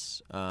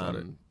basis,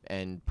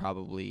 and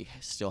probably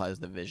still has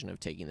the vision of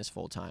taking this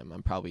full time.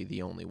 I'm probably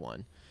the only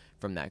one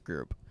from that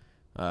group,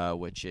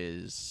 which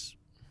is,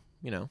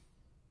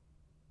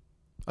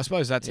 I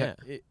suppose that's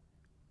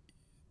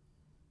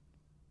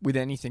with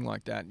anything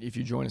like that. If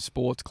you join a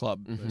sports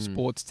club, a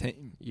sports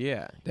team,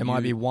 there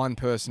might be one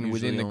person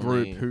within the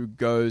group who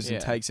goes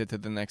and takes it to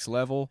the next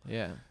level.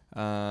 Yeah.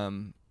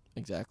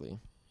 Exactly.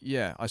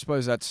 Yeah, I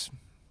suppose that's.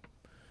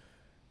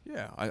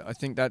 Yeah, I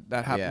think that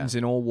happens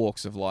in all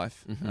walks of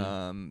life.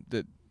 Mm-hmm.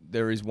 That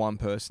there is one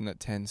person that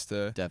tends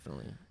to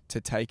definitely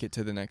to take it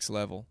to the next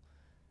level.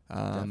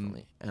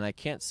 Definitely, and I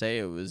can't say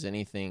it was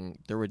anything.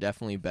 There were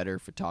definitely better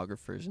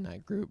photographers in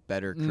that group,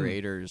 better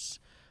creators.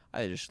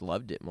 I just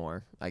loved it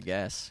more, I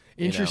guess.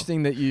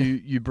 Interesting that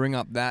you bring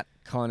up that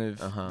kind of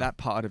that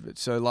part of it.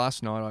 So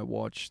last night I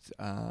watched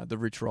the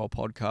Rich Roll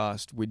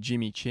podcast with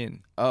Jimmy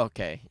Chin. Oh,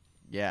 okay,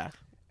 yeah.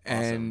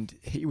 And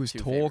he was Two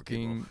favorite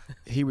talking.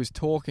 He was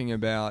talking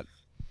about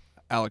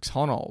Alex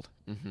Honnold,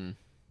 Mm-hmm.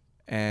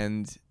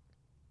 and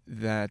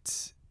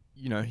that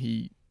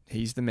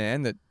he's the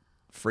man that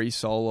free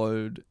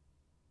soloed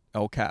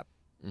El Cap.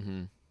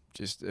 Mm-hmm.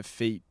 Just a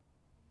feat,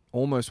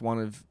 almost one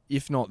of,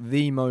 if not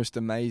the most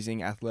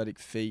amazing athletic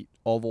feat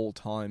of all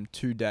time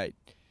to date.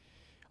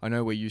 I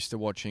know we're used to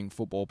watching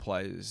football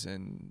players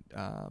and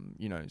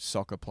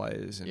soccer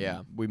players,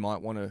 and we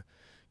might want to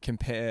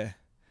compare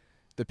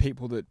the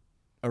people that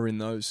are in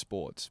those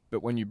sports.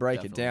 But when you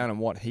break it down and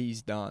what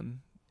he's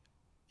done,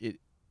 a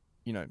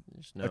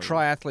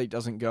triathlete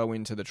doesn't go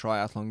into the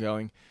triathlon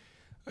going,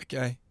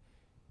 okay,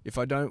 if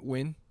I don't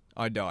win,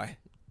 I die.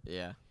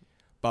 Yeah.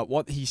 But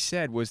what he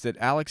said was that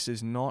Alex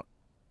is not,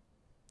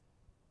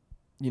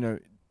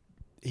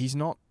 he's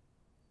not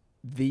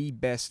the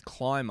best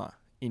climber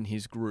in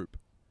his group.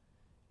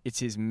 It's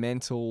his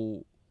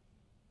mental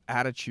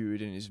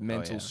attitude and his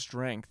mental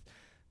strength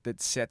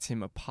that sets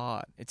him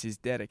apart. It's his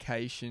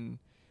dedication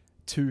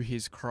to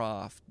his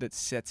craft that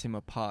sets him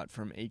apart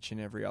from each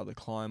and every other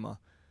climber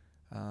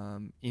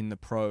in the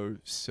pro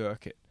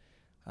circuit.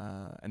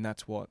 And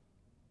that's what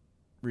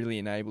really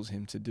enables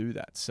him to do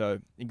that. So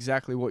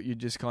exactly what you're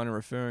just kind of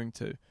referring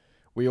to.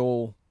 We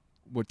all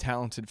were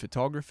talented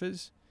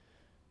photographers,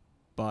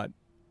 but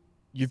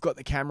you've got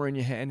the camera in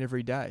your hand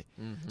every day.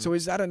 Mm-hmm. So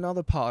is that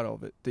another part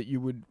of it that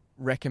you would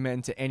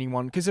recommend to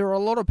anyone? Because there are a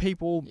lot of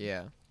people...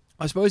 Yeah.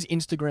 I suppose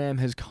Instagram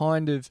has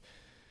kind of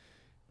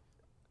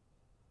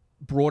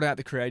brought out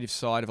the creative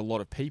side of a lot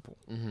of people.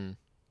 Mm-hmm.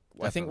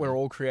 I think we're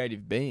all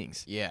creative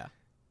beings. Yeah,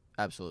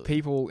 absolutely.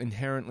 People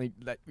inherently...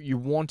 that you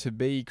want to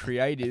be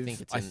creative.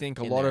 I think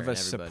a lot of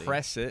us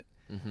suppress it.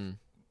 Mm-hmm.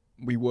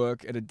 We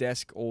work at a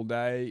desk all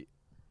day.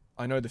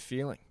 I know the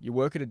feeling. You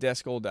work at a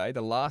desk all day.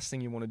 The last thing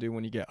you want to do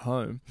when you get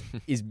home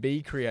is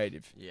be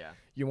creative. Yeah.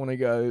 You want to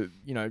go,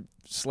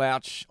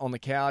 slouch on the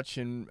couch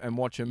and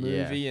watch a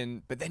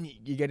movie, but then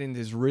you get into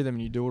this rhythm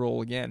and you do it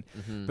all again.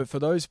 Mm-hmm. But for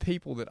those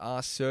people that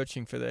are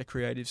searching for their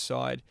creative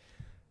side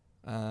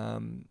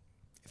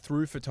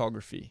through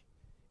photography,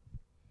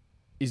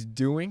 is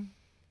doing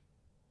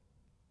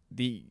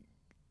the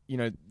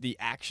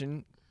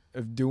action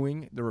of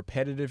doing the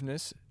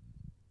repetitiveness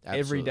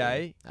every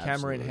day,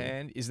 camera in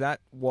hand, is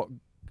that what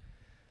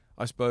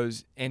I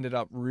suppose ended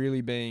up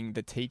really being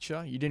the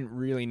teacher? You didn't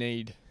really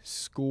need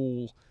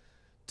school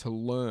to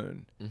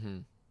learn. Mm-hmm.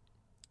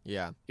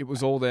 Yeah. It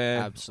was all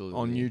there on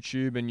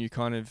YouTube, and you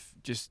kind of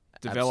just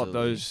develop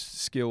those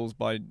skills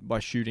by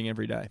shooting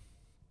every day.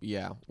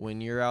 Yeah.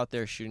 When you're out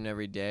there shooting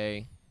every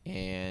day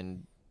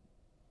and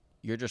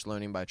you're just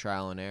learning by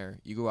trial and error,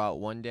 you go out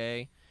one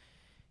day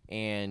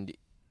and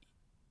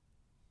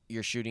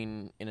you're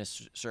shooting in a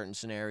certain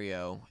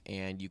scenario,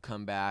 and you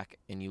come back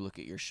and you look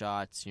at your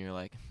shots and you're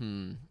like,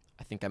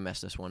 I think I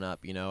messed this one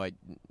up. It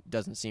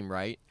doesn't seem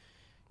right.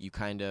 You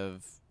kind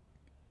of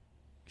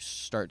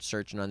start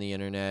searching on the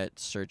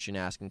internet,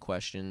 asking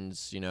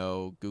questions,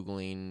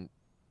 Googling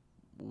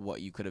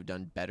what you could have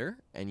done better,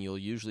 and you'll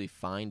usually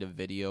find a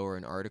video or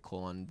an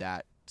article on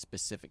that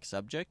specific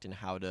subject and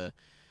how to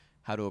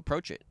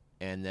approach it.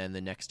 And then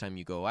the next time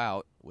you go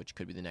out, which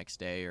could be the next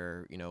day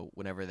or,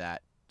 whenever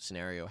that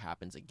scenario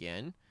happens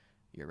again,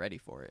 you're ready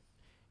for it.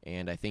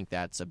 And I think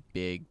that's a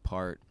big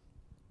part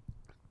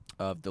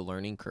of the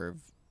learning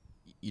curve.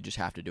 You just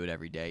have to do it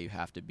every day. You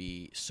have to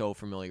be so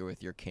familiar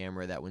with your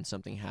camera that when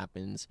something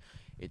happens,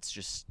 it's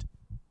just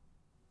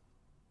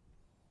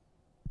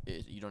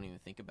you don't even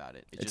think about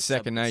it. It's just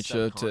second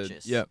nature to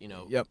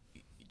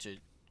to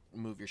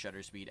move your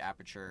shutter speed,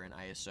 aperture, and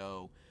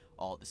ISO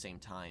all at the same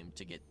time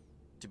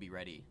to be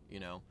ready.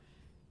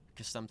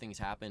 Because some things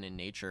happen in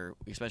nature,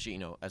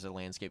 especially, as a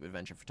landscape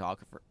adventure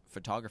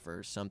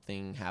photographer,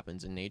 something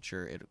happens in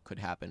nature, it could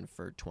happen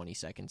for 20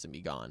 seconds and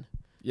be gone.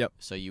 Yep.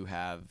 So you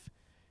have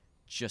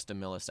just a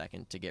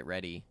millisecond to get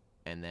ready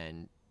and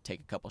then take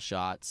a couple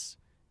shots,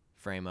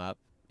 frame up,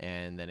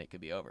 and then it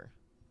could be over,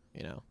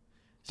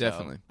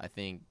 Definitely. So I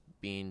think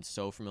being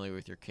so familiar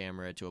with your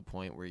camera to a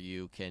point where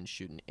you can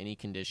shoot in any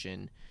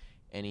condition,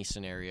 any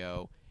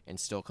scenario, and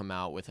still come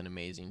out with an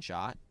amazing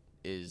shot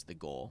is the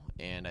goal,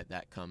 and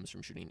that comes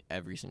from shooting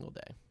every single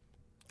day.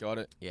 Got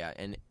it. Yeah,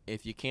 and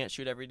if you can't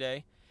shoot every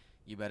day,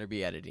 you better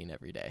be editing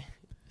every day.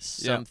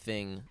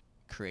 Something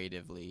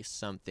creatively,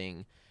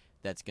 something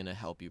that's going to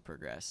help you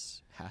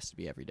progress has to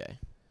be every day.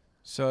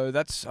 So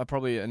that's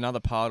probably another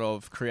part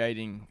of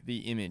creating the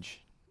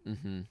image.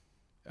 Mm-hmm.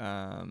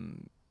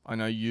 I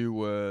know you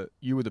were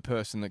the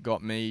person that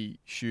got me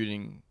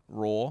shooting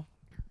RAW.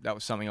 That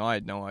was something I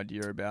had no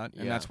idea about.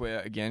 And that's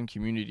where, again,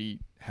 community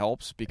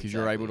helps because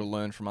you're able to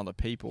learn from other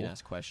people. You can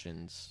ask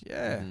questions.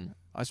 Yeah. Mm-hmm.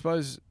 I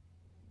suppose,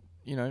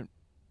 we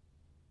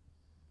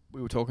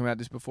were talking about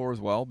this before as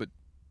well, but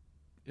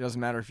it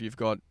doesn't matter if you've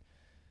got,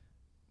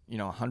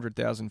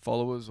 100,000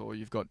 followers or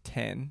you've got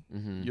 10.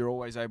 Mm-hmm. You're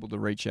always able to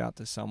reach out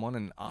to someone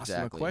and ask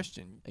them a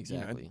question.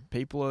 Exactly.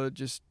 People are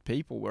just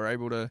people. We're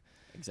able to...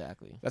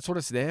 Exactly. That's what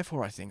it's there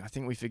for, I think. I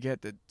think we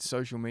forget that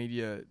social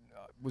media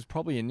was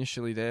probably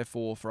initially there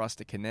for us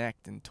to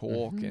connect and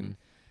talk,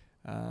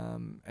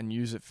 and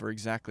use it for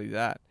exactly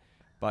that.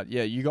 But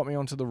yeah, you got me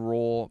onto the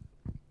raw,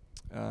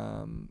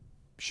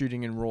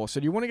 shooting in RAW. So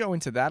do you want to go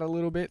into that a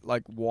little bit,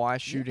 like why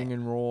shooting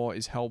in RAW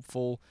is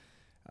helpful,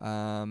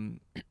 and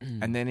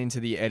then into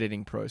the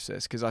editing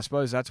process? Because I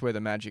suppose that's where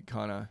the magic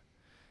kind of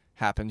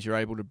happens. You're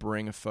able to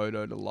bring a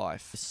photo to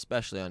life,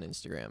 especially on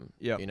Instagram.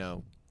 Yeah, you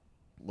know,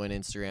 when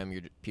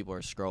Instagram, people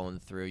are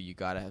scrolling through, you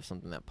got to have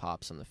something that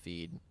pops on the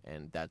feed,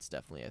 and that's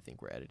definitely, I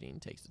think, where editing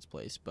takes its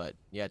place. But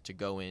yeah, to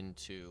go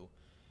into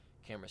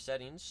camera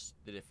settings,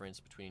 the difference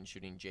between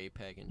shooting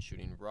JPEG and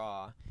shooting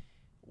RAW,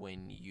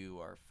 when you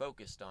are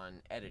focused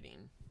on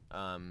editing,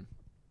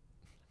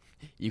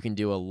 you can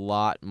do a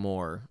lot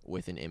more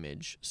with an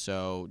image.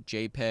 So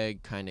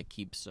JPEG kind of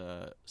keeps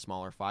a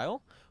smaller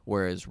file,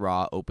 whereas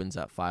RAW opens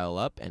that file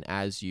up, and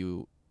as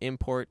you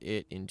import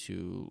it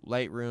into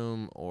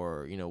Lightroom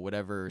or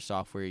whatever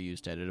software you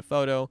use to edit a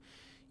photo,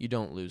 you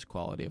don't lose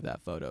quality of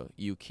that photo.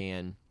 You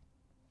can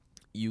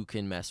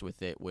mess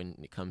with it when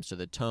it comes to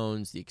the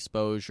tones, the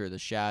exposure, the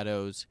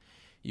shadows.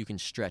 You can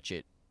stretch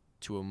it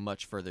to a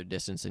much further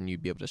distance than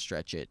you'd be able to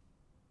stretch it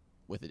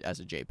with it as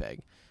a JPEG.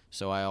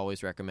 So I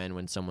always recommend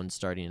when someone's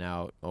starting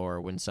out, or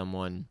when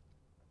someone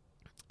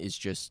is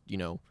just,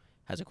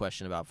 has a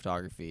question about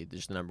photography,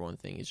 just the number one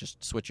thing is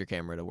just switch your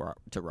camera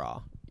to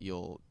RAW.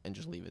 And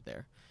just leave it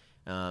there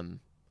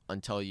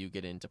until you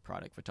get into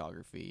product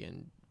photography,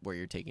 and where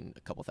you're taking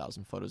a couple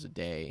thousand photos a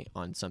day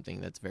on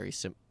something that's very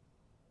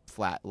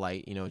flat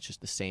light, it's just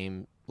the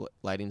same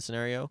lighting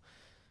scenario.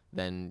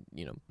 Then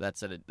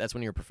that's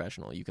when you're a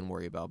professional. You can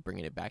worry about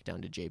bringing it back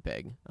down to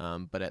JPEG.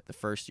 But at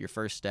your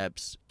first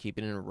steps,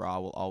 keeping it in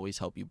RAW will always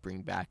help you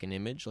bring back an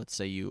image. Let's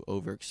say you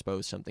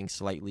overexpose something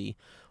slightly,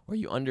 or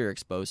you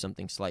underexpose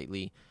something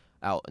slightly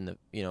out in the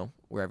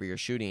wherever you're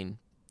shooting.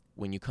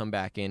 When you come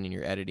back in and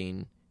you're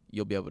editing,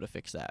 you'll be able to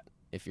fix that.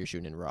 If you're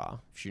shooting in RAW,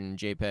 if you're shooting in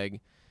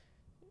JPEG,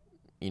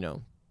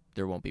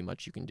 there won't be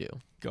much you can do.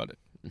 Got it.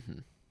 Mm-hmm.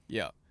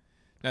 Yeah.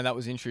 Now that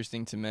was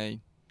interesting to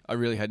me. I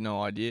really had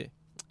no idea.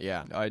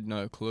 Yeah. I had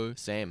no clue.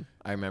 Same.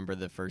 I remember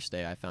the first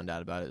day I found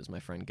out about it was my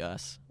friend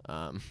Gus.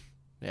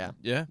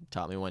 Yeah.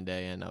 Taught me one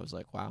day, and I was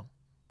like, wow,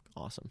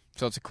 awesome.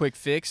 So it's a quick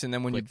fix, and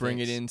then when you bring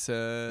it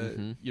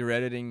into your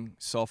editing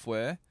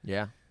software,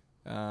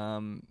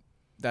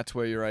 that's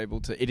where you're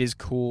able to. It is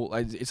cool.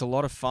 It's a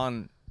lot of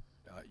fun.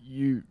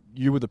 You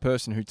were the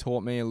person who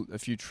taught me a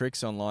few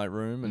tricks on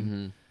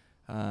Lightroom,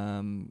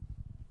 and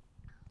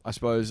I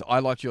suppose I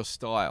liked your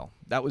style.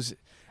 That was.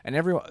 And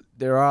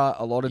there are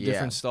a lot of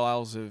different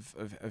styles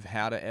of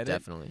how to edit.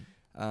 Definitely.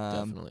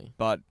 Definitely.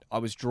 But I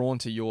was drawn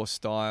to your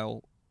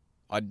style.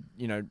 I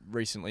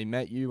recently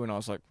met you, and I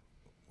was like,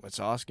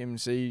 let's ask him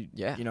and see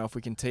if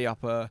we can tee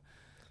up a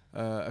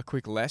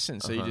quick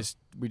lesson. So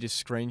we just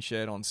screen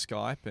shared on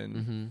Skype,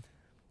 and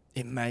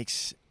it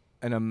makes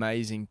an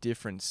amazing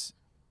difference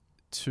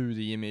to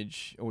the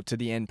image, or to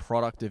the end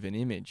product of an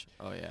image.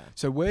 Oh yeah.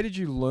 So where did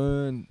you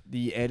learn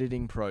the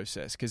editing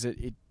process? Because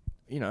it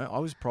I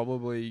was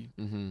probably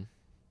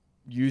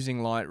using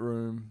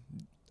Lightroom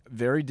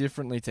very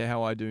differently to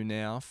how I do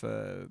now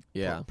for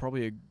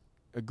probably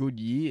a good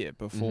year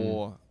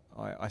before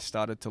I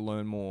started to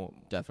learn more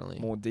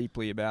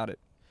deeply about it.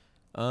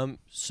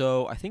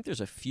 So I think there's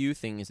a few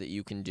things that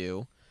you can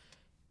do.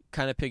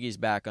 Kind of piggies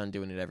back on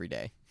doing it every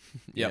day.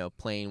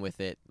 Playing with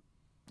it,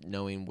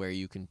 knowing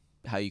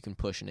how you can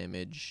push an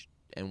image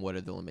and what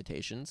are the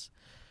limitations.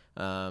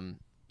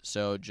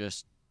 So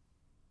just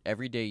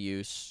everyday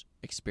use.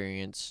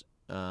 Experience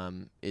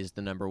is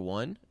the number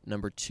one.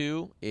 Number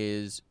two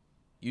is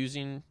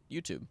using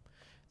YouTube.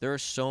 There are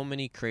so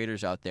many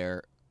creators out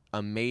there,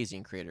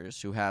 amazing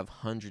creators, who have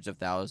hundreds of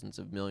thousands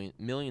of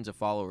millions of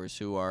followers,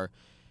 who are,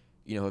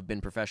 have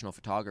been professional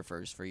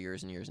photographers for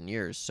years and years and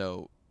years.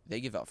 So they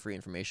give out free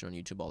information on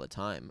YouTube all the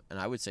time, and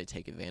I would say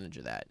take advantage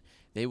of that.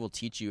 They will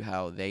teach you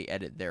how they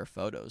edit their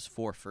photos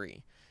for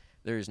free.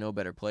 There is no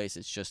better place.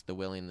 It's just the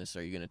willingness.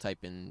 Are you going to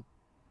type in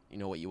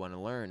what you want to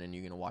learn, and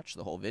you're going to watch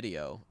the whole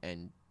video?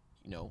 And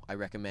I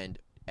recommend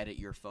edit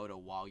your photo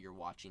while you're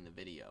watching the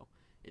video.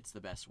 It's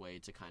the best way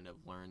to kind of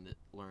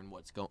learn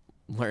what's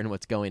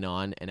going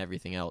on and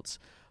everything else.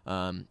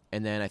 And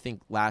then I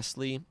think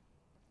lastly,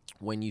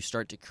 when you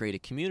start to create a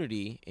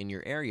community in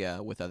your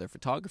area with other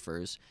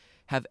photographers,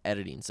 have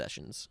editing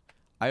sessions.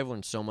 I've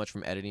learned so much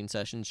from editing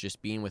sessions, just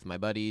being with my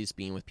buddies,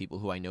 being with people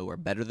who I know are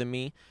better than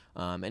me,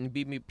 and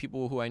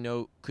people who I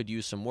know could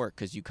use some work,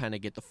 because you kind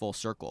of get the full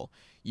circle.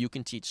 You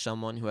can teach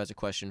someone who has a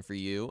question for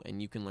you,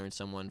 and you can learn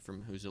someone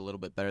who's a little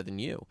bit better than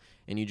you,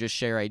 and you just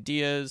share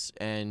ideas.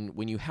 And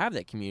when you have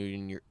that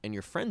community and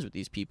you're friends with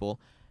these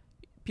people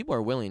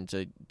are willing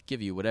to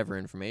give you whatever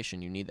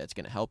information you need that's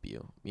going to help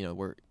you.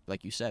 We're,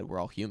 like you said, we're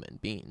all human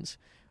beings.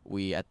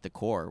 We, at the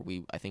core,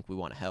 I think we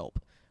want to help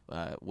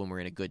when we're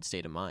in a good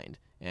state of mind.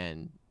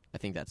 And I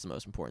think that's the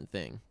most important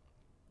thing.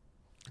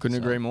 Couldn't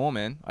agree more,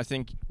 man. I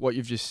think what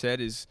you've just said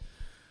is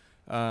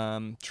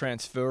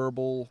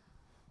transferable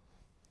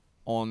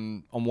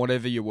on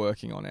whatever you're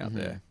working on out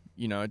there.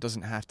 It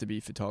doesn't have to be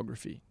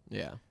photography.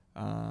 Yeah.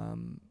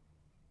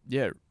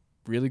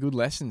 really good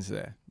lessons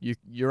there.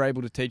 You're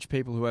able to teach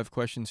people who have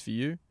questions for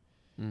you,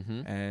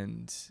 Mm-hmm.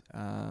 and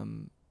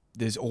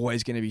there's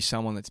always going to be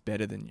someone that's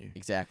better than you.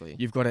 Exactly.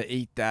 You've got to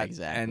eat that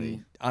Exactly.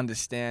 and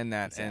understand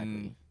that, Exactly.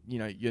 and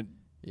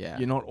Yeah.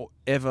 you're not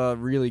ever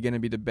really going to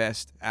be the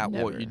best at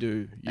what Never. you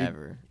do.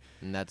 Ever.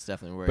 And that's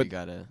definitely where But you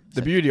gotta.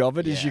 The beauty of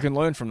it is Yeah. you can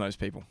learn from those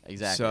people.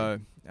 Exactly. So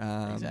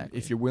Exactly.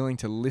 if you're willing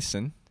to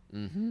listen,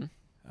 Mm-hmm.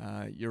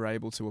 you're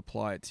able to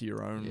apply it to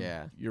your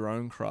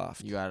own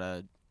craft. You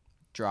gotta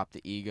drop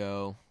the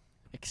ego,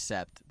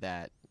 accept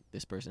that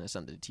this person has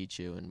something to teach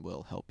you and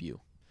will help you.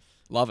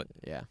 Love it.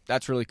 Yeah.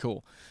 That's really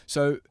cool.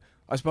 So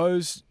I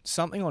suppose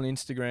something on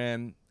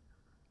Instagram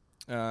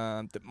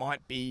that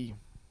might be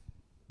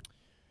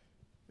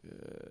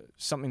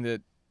something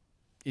that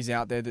is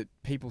out there that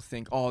people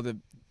think, oh, the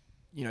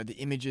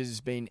image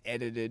has been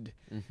edited,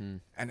 Mm-hmm.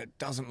 and it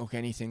doesn't look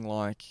anything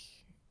like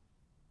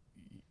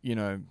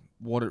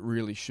what it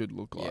really should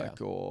look like,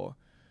 or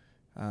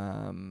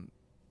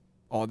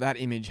that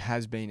image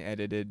has been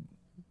edited.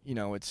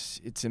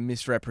 It's a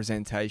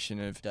misrepresentation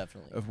of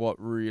Definitely. of what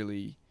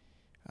really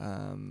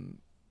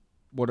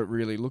what it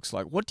really looks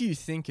like. What do you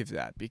think of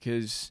that?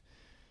 Because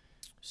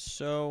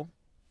So,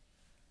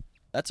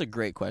 that's a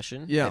great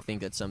question. Yeah. I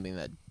think that's something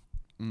that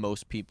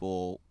most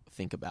people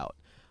think about.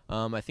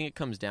 I think it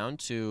comes down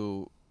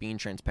to being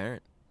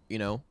transparent.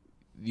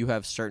 You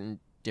have certain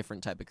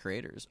different type of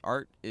creators.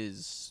 Art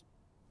is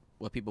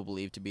what people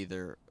believe to be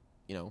their,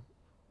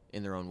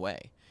 in their own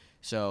way.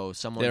 So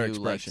someone Their who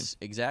expression. likes,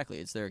 exactly,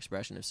 it's their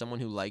expression. If someone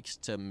who likes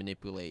to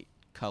manipulate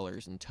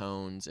colors and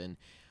tones and,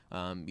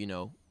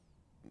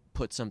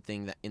 put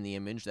something that in the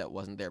image that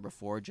wasn't there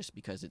before just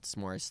because it's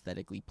more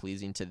aesthetically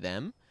pleasing to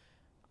them,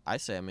 I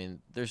say,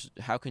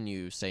 how can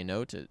you say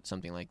no to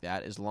something like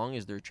that as long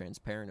as they're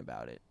transparent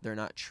about it? They're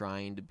not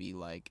trying to be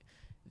like,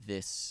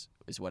 this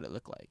is what it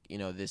looked like.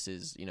 This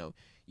is,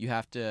 you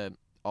have to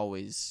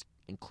always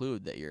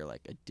include that you're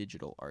like a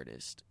digital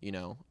artist,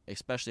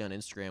 especially on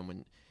Instagram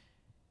when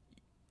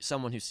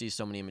someone who sees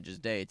so many images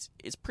a day,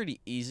 it's pretty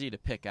easy to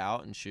pick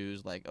out and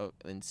choose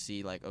and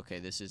see okay,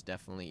 this is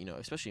definitely,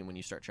 especially when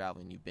you start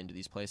traveling, you've been to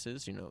these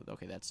places,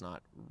 okay, that's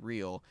not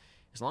real.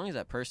 As long as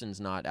that person's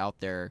not out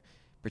there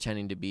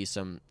pretending to be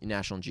some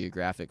National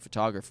Geographic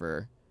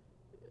photographer,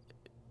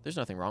 there's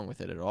nothing wrong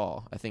with it at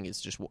all. I think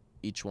it's just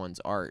each one's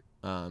art.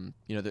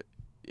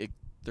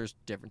 There's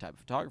different type of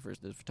photographers.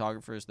 There's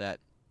photographers that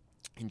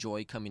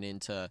enjoy coming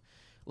into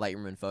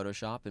Lightroom and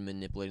Photoshop and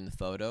manipulating the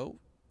photo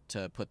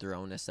to put their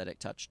own aesthetic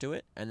touch to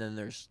it. And then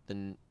there's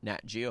the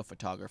Nat Geo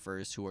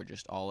photographers who are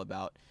just all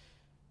about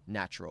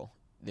natural.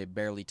 They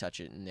barely touch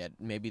it, and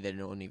maybe they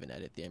don't even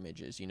edit the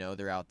images.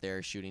 They're out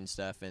there shooting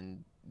stuff,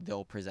 and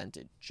they'll present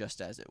it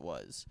just as it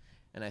was.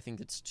 And I think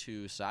that's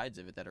two sides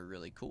of it that are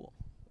really cool.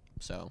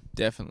 So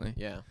definitely,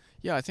 yeah,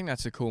 I think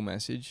that's a cool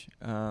message.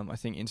 I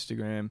think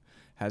Instagram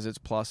has its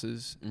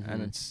pluses, Mm-hmm.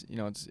 and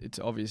it's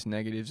obvious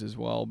negatives as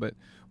well. But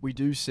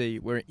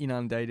we're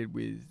inundated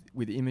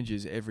with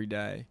images every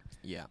day.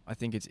 yeah, I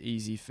think it's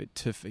easy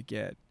to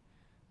forget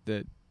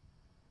that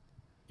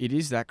it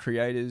is that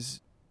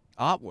creator's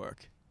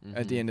artwork. Mm-hmm.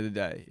 At the end of the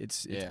day,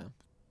 it's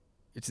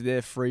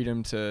their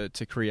freedom to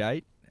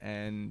create,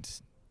 and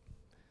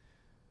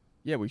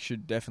we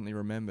should definitely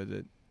remember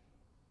that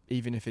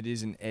even if it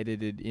is an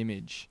edited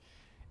image,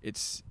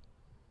 it's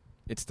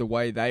the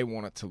way they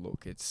want it to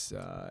look. It's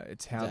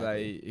how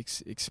they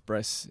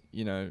express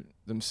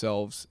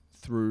themselves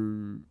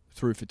through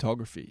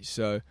photography.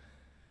 So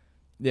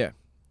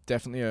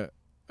definitely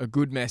a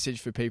good message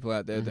for people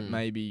out there Mm-hmm. that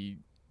maybe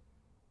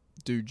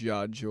do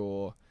judge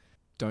or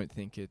don't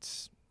think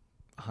it's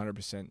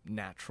 100%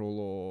 natural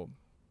or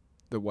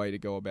the way to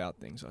go about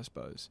things, I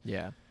suppose.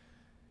 yeah.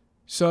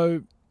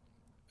 So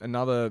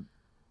another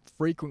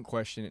frequent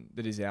question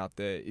that is out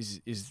there is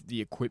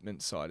the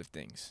equipment side of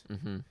things.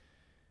 Mm-hmm.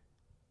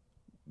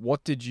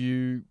 What did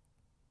you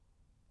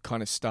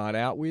kind of start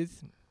out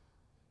with,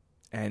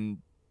 and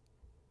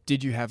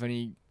did you have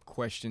any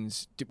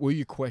questions? Were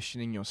you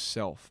questioning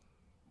yourself,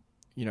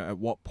 at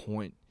what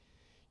point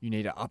you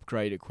need to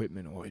upgrade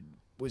equipment, or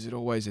was it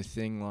always a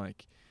thing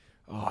like,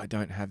 oh, I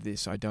don't have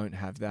this, I don't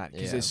have that?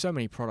 Because there's so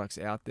many products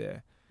out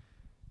there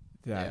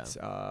that,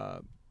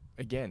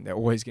 again, they're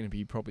always going to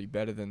be probably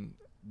better than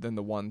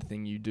the one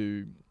thing you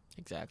do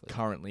Exactly.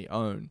 currently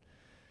own.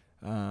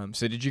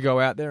 So did you go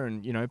out there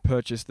and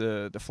purchase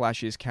the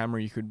flashiest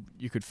camera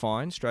you could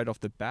find straight off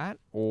the bat,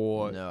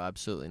 or No,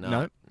 absolutely not.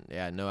 No?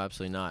 Yeah, no,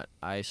 absolutely not.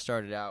 I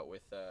started out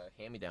with a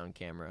hand-me-down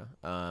camera.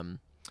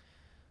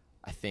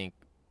 I think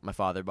my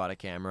father bought a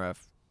camera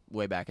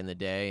way back in the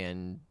day,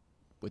 and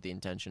with the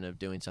intention of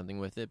doing something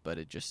with it, but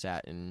it just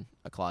sat in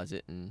a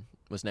closet and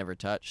was never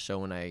touched. So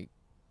when I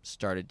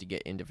started to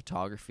get into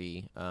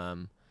photography,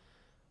 kind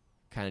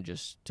of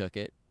just took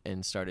it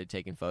and started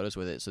taking photos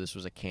with it. So this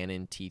was a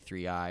Canon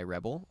T3i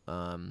Rebel,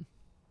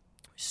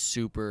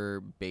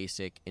 super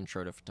basic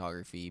intro to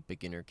photography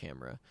beginner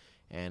camera,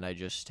 and I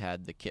just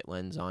had the kit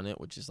lens on it,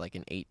 which is like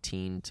an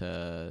 18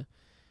 to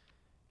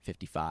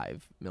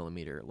 55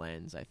 millimeter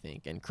lens, I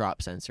think, and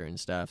crop sensor and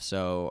stuff.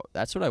 So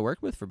that's what I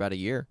worked with for about a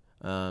year.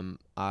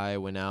 I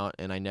went out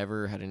and I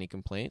never had any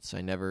complaints.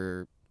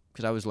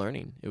 Because I was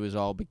learning. It was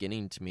all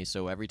beginning to me.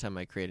 So every time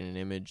I created an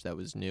image that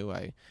was new,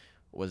 I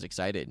was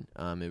excited.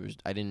 There was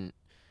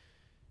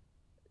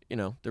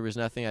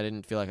nothing. I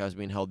didn't feel like I was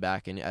being held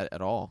back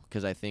at all,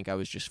 because I think I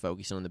was just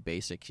focusing on the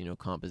basics,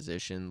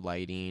 composition,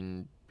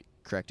 lighting,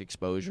 correct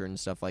exposure, and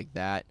stuff like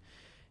that.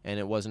 And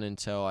it wasn't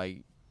until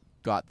I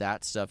got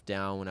that stuff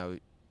down when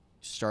I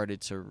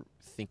started to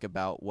think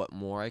about what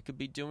more I could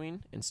be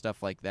doing and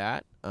stuff like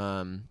that,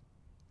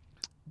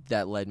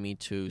 that led me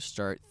to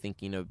start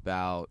thinking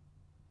about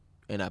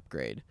an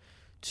upgrade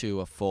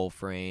to a full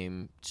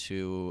frame,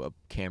 to a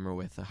camera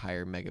with a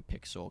higher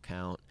megapixel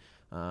count,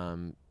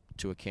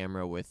 to a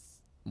camera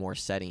with more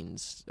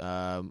settings,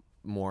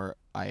 more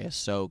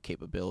ISO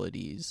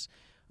capabilities,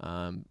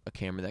 a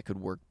camera that could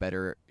work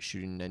better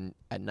shooting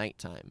at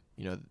nighttime.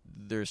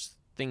 There's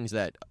things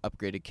that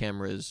upgraded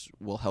cameras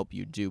will help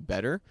you do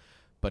better,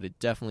 but it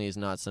definitely is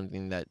not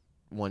something that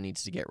one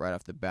needs to get right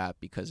off the bat,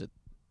 because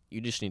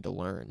you just need to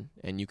learn,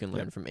 and you can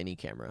learn from any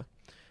camera.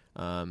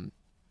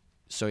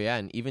 So yeah,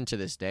 and even to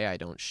this day, I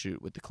don't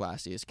shoot with the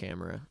classiest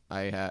camera.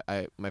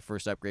 My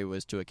first upgrade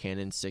was to a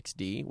Canon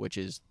 6D, which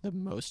is the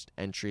most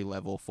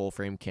entry-level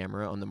full-frame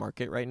camera on the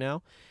market right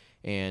now.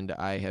 And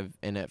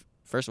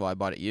first of all, I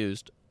bought it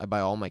used. I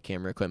buy all my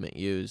camera equipment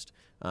used,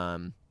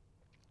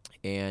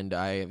 and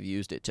I have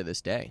used it to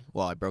this day.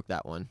 Well, I broke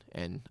that one,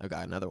 and I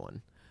got another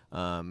one.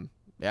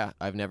 Yeah,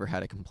 I've never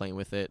had a complaint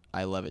with it.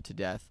 I love it to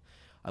death.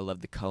 I love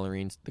the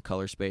colorings, the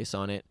color space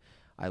on it.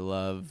 I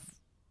love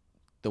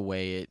the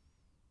way it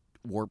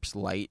warps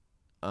light.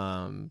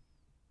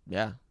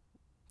 Yeah,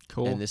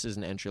 Cool. And this is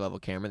an entry-level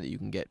camera that you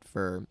can get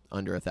for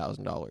under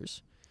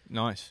 $1,000.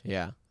 Nice.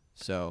 Yeah.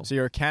 So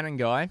you're a Canon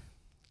guy.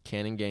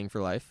 Canon gang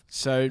for life.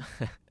 So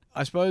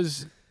I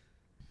suppose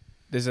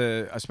there's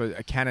a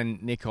Canon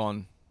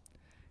Nikon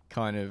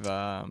kind of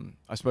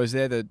I suppose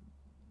they're the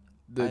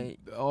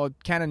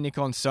Canon,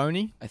 Nikon,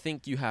 Sony. I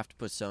think you have to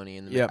put Sony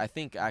in the Yep. I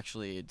think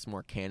actually it's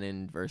more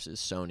Canon versus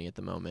Sony at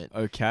the moment.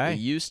 Okay. It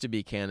used to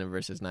be Canon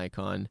versus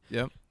Nikon.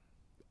 Yep.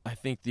 I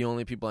think the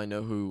only people I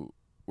know who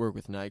work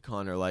with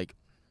Nikon are like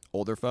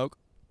older folk.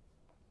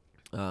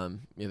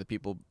 The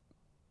people,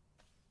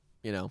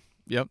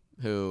 Yep.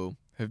 who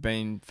Have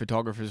been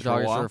photographers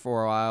photographer for a while.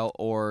 for a while,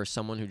 or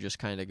someone who just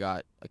kind of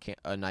got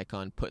a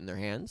Nikon put in their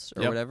hands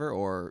or Yep. whatever,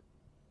 or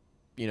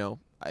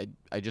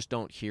I just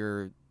don't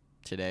hear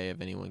today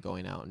of anyone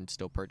going out and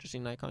still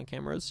purchasing Nikon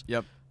cameras.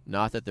 Yep.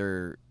 Not that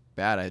they're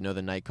bad. I know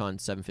the Nikon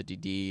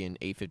 750D and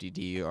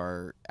 850D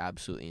are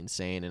absolutely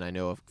insane, and I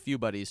know a few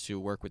buddies who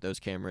work with those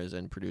cameras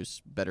and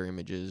produce better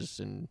images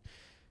and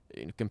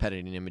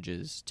competitive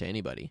images to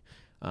anybody.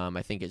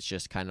 I think it's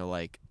just kind of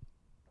like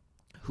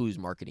who's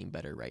marketing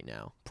better right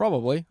now.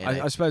 Probably.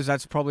 And I suppose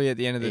that's probably at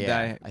the end of the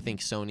day. I think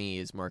Sony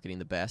is marketing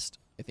the best.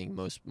 I think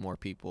more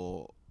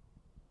people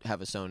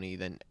have a Sony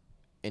than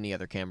any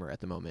other camera at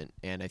the moment,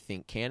 and I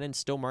think Canon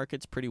still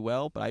markets pretty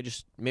well, but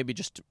it's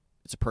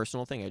a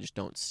personal thing. I just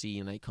don't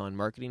see Nikon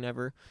marketing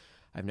ever.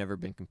 I've never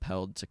been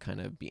compelled to kind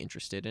of be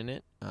interested in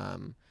it.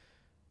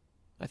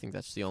 I think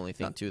that's the only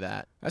thing to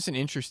that. That's an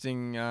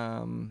interesting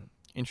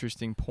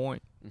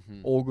point.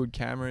 Mm-hmm. All good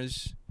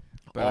cameras,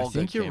 but All I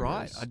think good you're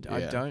right. cameras, I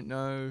yeah. don't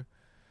know.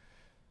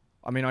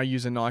 I mean, I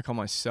use a Nikon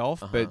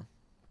myself, Uh-huh. but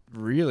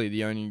really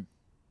the only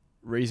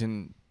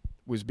reason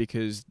was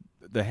because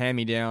the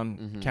hand-me-down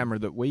Mhm. camera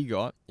that we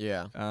got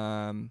Yeah.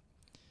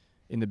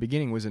 in the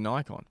beginning was a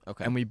Nikon.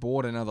 Okay. And we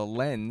bought another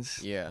lens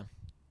Yeah.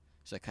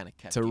 So that kind of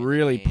kept to you in the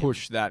really game.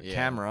 push that Yeah.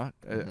 camera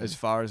Mhm. as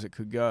far as it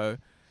could go.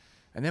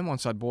 And then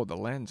once I bought the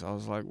lens, I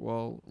was like,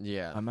 well,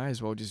 Yeah. I may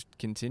as well just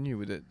continue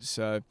with it.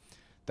 So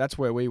that's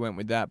where we went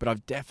with that. But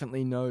I've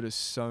definitely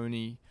noticed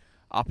Sony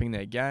upping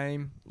their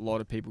game. A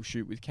lot of people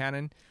shoot with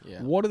Canon.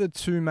 Yeah. What are the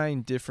two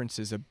main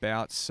differences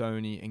about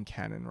Sony and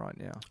Canon right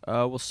now?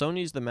 Well,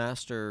 Sony's the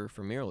master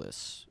for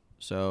mirrorless.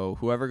 So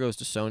whoever goes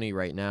to Sony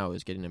right now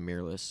is getting a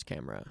mirrorless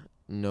camera.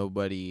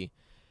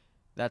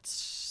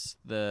 That's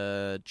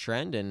the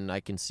trend, and I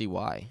can see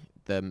why.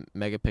 The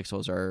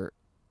megapixels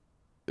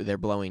they're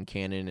blowing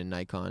Canon and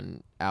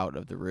Nikon out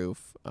of the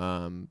roof.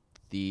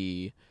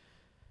 The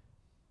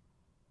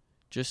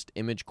just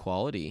image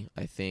quality,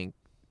 I think,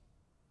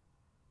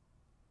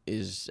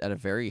 is at a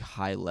very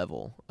high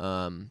level,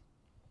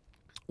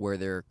 where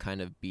they're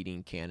kind of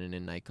beating Canon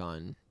and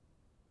Nikon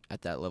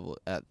at that level,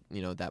 at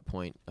that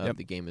point of Yep.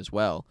 the game as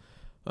well.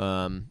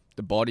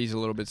 The body's a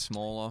little bit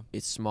smaller.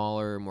 It's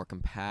smaller, more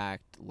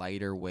compact,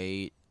 lighter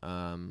weight,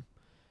 and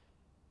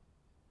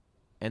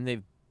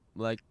they've,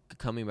 like,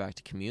 coming back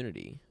to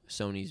community,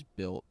 Sony's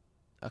built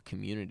a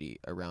community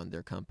around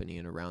their company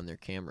and around their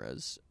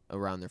cameras,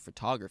 around their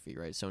photography,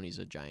 right? Sony's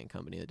a giant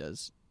company that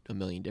does a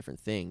million different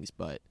things,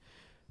 but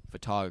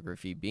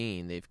photography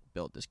being, they've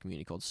built this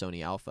community called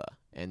Sony Alpha,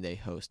 and they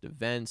host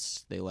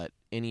events. They let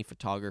any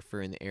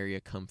photographer in the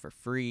area come for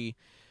free,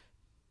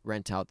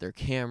 rent out their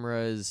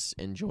cameras,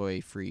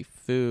 enjoy free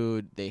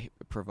food. They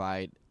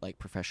provide like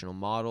professional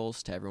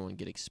models to everyone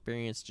get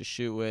experience to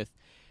shoot with,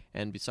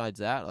 And besides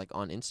that, like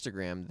on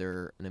Instagram,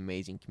 they're an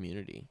amazing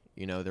community.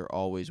 You know, they're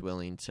always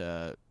willing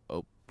to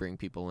bring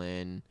people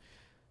in.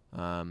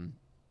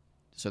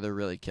 So they're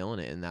really killing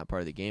it in that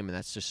part of the game, and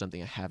that's just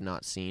something I have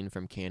not seen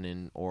from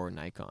Canon or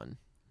Nikon.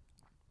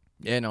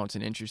 Yeah, no, it's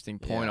an interesting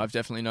point. Yeah. I've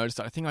definitely noticed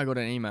that. I think I got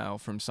an email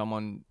from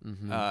someone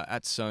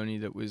at Sony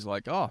that was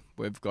like, "Oh,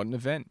 we've got an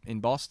event in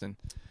Boston."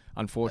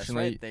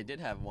 Unfortunately, that's right. They did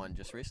have one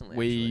just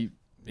recently.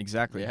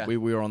 Exactly. Yeah. We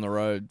were on the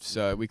road,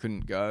 so we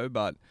couldn't go.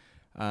 But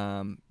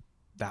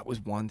that was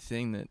one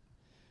thing that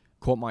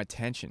caught my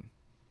attention.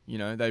 You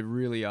know, they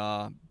really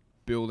are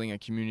building a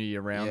community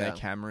around their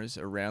cameras,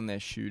 around their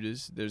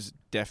shooters. There's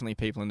definitely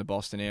people in the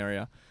Boston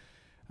area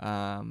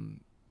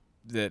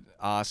that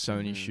are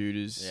Sony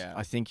shooters. Yeah.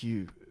 I think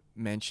you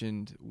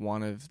mentioned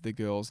one of the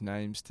girls'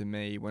 names to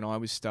me when I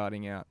was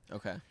starting out.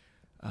 Okay.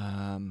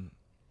 I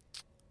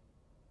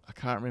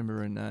can't remember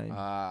her name.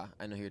 I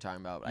know who you're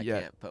talking about, but I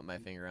can't put my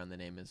finger on the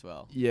name as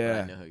well. Yeah.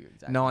 But I know who you're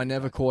exactly. No, I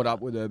never caught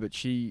up with her, but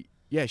she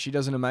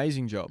does an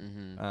amazing job.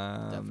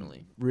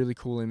 Definitely. Really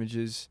cool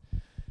images.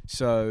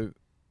 So,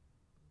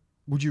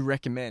 would you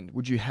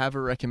have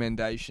a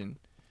recommendation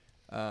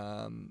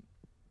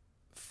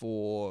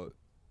for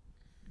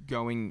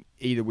going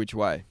either which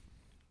way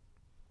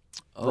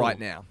right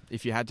now,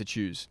 if you had to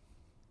choose?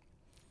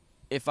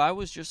 If I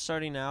was just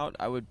starting out,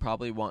 I would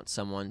probably want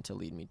someone to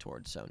lead me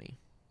towards Sony.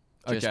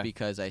 Just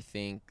because I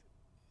think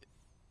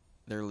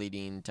they're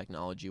leading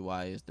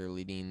technology-wise, they're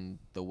leading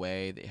the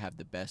way, they have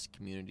the best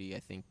community. I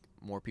think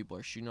more people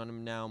are shooting on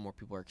them now, more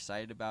people are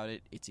excited about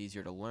it, it's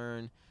easier to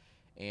learn,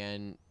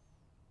 and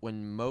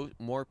when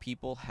more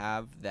people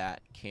have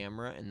that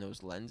camera and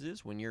those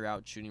lenses, when you're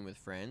out shooting with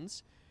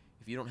friends,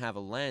 if you don't have a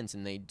lens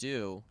and they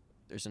do,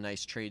 there's a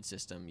nice trade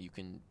system. You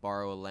can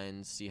borrow a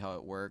lens, see how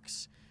it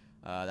works.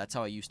 That's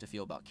how I used to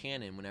feel about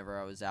Canon whenever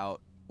I was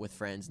out with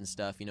friends and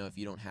stuff. You know, if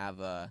you don't have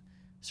a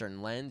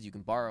certain lens, you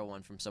can borrow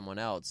one from someone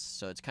else.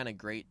 So it's kind of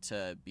great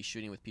to be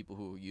shooting with people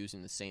who are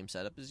using the same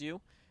setup as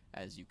you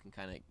can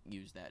kind of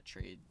use that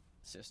trade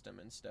system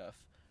and stuff.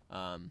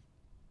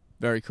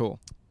 Very cool.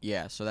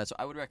 Yeah, so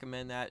I would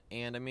recommend that.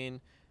 And I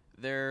mean,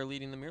 they're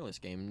leading the mirrorless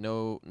game.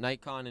 No,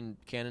 Nikon and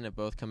Canon have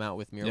both come out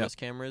with mirrorless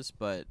cameras,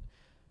 but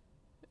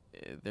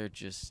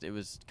it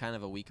was kind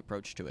of a weak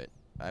approach to it.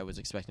 I was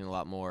expecting a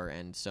lot more,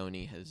 and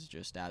Sony has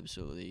just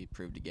absolutely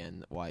proved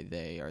again why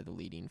they are the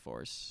leading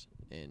force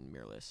in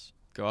mirrorless.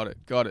 Got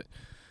it.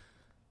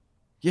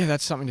 Yeah,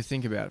 that's something to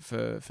think about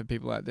for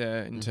people out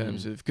there in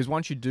terms of, because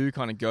once you do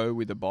kind of go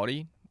with the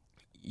body,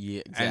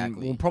 yeah,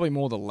 exactly, and probably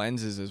more the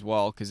lenses as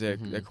well, because they're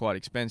quite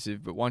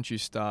expensive. But once you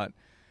start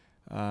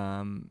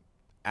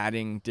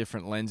adding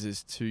different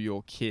lenses to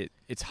your kit,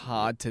 it's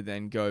hard to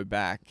then go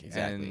back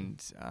and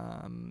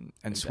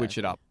switch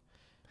it up.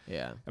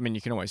 Yeah, I mean,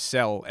 you can always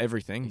sell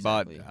everything,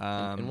 but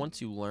and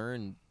once you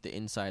learn the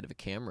inside of a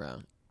camera,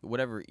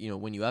 whatever, you know,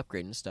 when you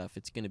upgrade and stuff,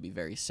 it's going to be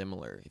very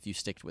similar if you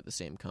stick with the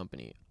same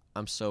company.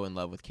 I'm so in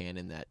love with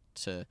Canon that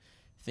to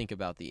think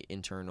about the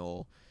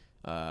internal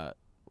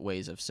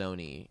ways of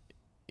Sony,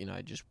 you know,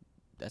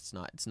 it's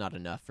not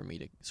enough for me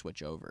to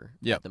switch over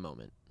at the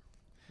moment.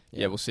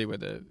 Yeah, we'll see where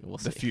the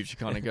future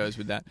kind of goes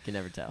with that. You can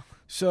never tell.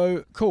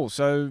 So cool.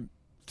 So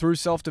through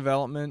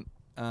self-development,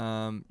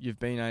 you've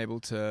been able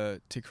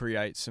to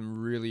create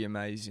some really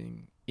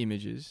amazing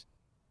images.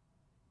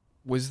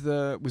 Was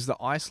the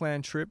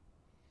Iceland trip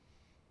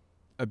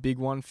a big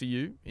one for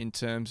you in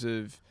terms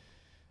of,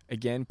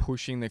 again,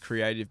 pushing the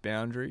creative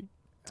boundary?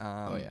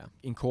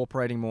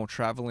 Incorporating more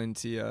travel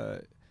into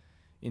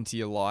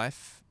your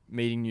life,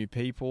 meeting new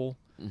people.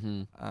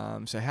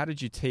 So how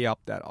did you tee up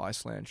that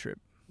Iceland trip?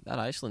 That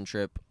Iceland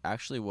trip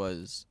actually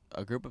was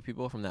a group of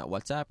people from that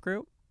WhatsApp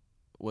group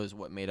was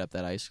what made up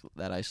that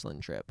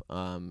Iceland trip.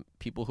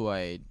 People who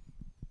I'd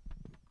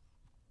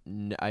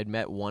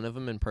met one of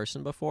them in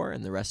person before,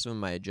 and the rest of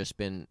them I had just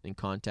been in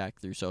contact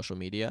through social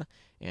media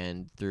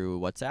and through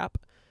WhatsApp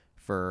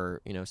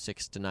for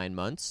 6 to 9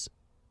 months,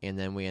 and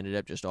then we ended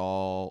up just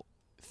all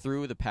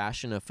through the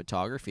passion of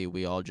photography.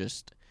 We all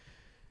just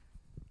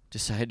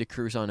decided to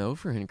cruise on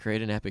over and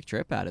create an epic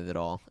trip out of it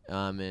all.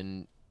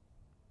 And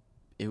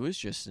it was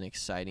just an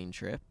exciting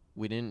trip.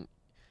 It's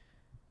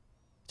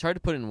hard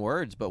to put in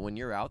words, but when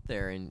you're out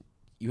there and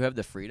you have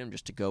the freedom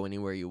just to go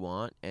anywhere you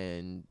want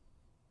and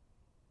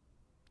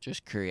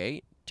just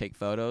create, take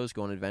photos,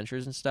 go on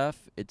adventures and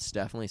stuff, it's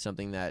definitely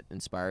something that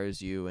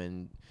inspires you.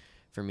 And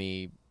for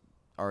me,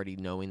 already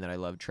knowing that I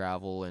love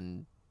travel,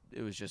 and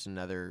it was just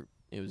it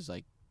was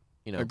like,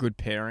 a good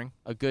pairing.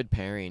 A good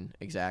pairing,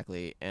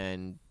 exactly.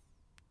 And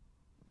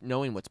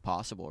knowing what's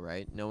possible,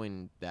 right?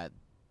 Knowing that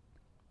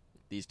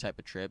these type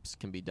of trips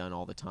can be done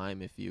all the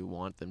time if you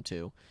want them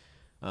to.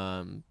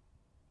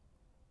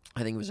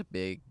 I think it was a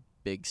big,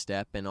 big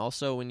step. And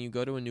also when you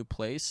go to a new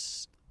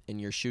place and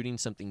you're shooting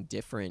something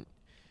different,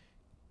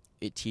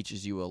 it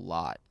teaches you a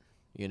lot,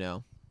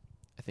 I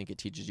think it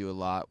teaches you a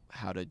lot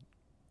how to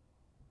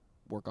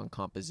work on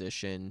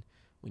composition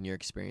when you're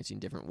experiencing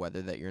different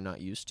weather that you're not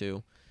used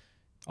to.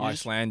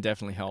 Iceland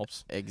definitely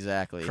helps.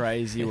 Exactly.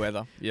 Crazy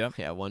weather. Yep.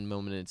 Yeah, one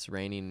moment it's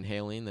raining and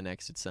hailing, the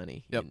next it's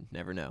sunny. Yep. You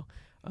never know.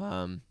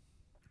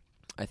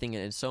 I think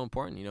it's so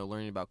important,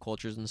 learning about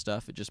cultures and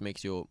stuff. It just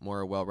makes you a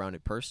more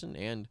well-rounded person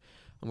and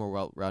a more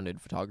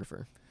well-rounded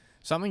photographer.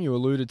 Something you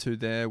alluded to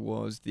there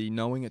was the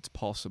knowing it's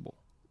possible.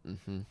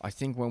 Mm-hmm. I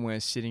think when we're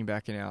sitting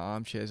back in our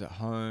armchairs at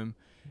home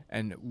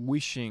and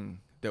wishing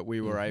that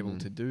we were able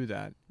to do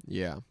that,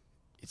 yeah,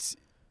 it's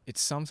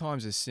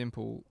sometimes as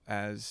simple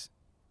as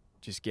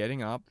just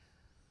getting up,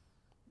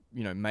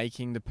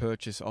 making the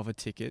purchase of a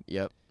ticket,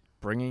 yep,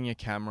 bringing your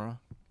camera,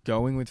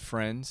 going with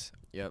friends,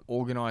 yep,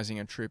 organizing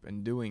a trip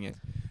and doing it,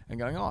 and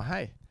going, oh,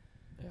 hey,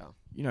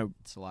 yeah,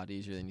 it's a lot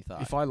easier than you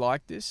thought. If I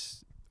like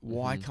this,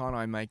 why can't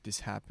I make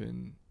this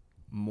happen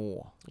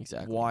more?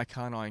 Exactly. Why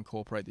can't I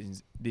incorporate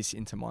this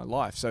into my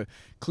life? So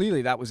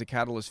clearly that was a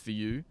catalyst for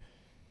you,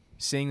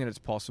 seeing that it's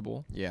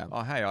possible. Yeah.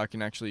 Oh, hey, I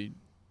can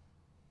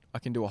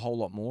do a whole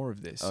lot more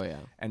of this. Oh, yeah.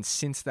 And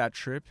since that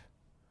trip,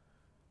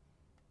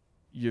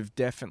 you've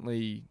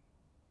definitely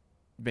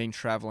been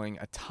traveling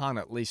a ton,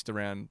 at least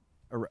around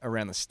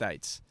the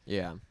States.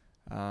 Yeah.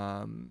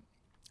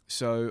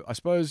 So I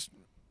suppose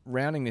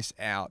rounding this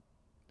out,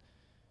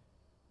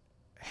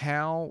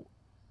 how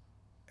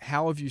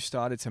have you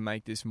started to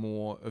make this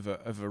more of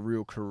a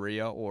real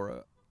career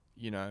or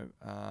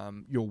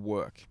your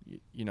work,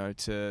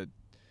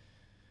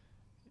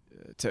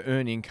 to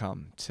earn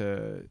income,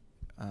 to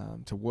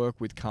work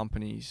with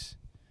companies?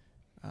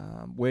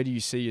 Where do you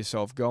see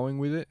yourself going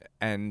with it?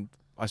 And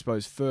I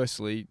suppose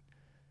firstly,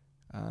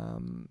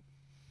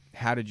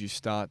 how did you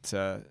start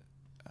to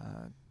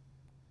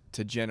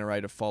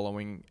generate a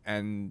following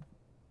and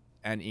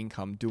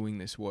income doing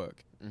this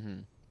work? Mm-hmm.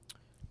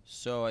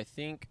 So I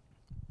think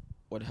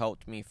what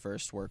helped me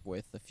first work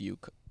with a few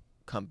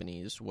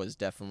companies was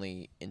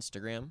definitely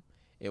Instagram.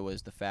 It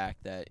was the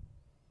fact that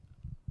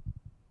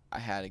I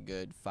had a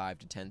good 5,000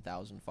 to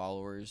 10,000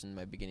 followers in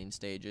my beginning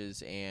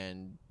stages,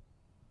 and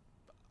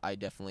I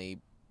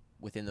definitely,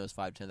 within those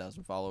 5,000 to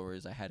 10,000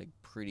 followers, I had a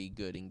pretty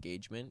good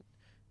engagement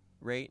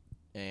rate,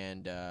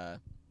 and I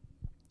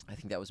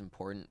think that was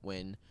important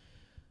when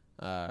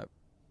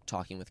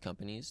talking with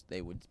companies.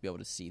 They would be able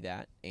to see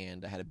that,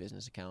 and I had a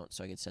business account,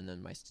 so I could send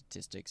them my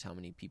statistics, how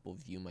many people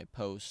view my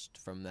post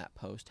from that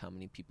post, how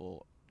many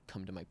people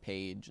come to my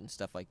page, and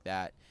stuff like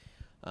that.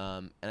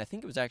 And I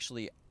think it was I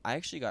actually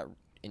got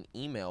an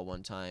email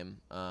one time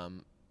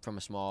from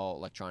a small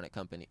electronic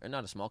company, or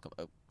not a small,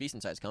 a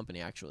decent-sized company,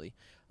 actually,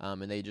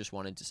 and they just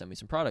wanted to send me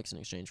some products in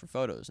exchange for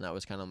photos, and that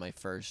was kind of my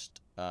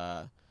first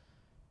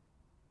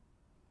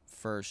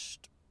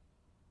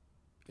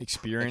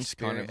experience,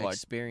 kind of like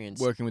experience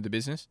working with the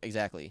business.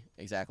 Exactly.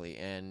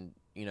 And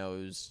it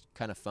was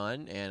kind of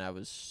fun, and I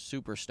was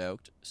super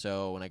stoked.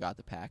 So when I got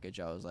the package,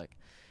 I was like,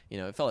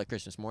 it felt like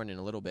Christmas morning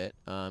a little bit.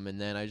 And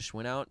then I just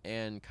went out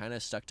and kind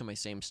of stuck to my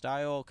same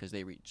style because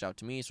they reached out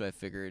to me, so I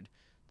figured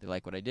they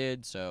like what I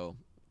did, so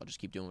I'll just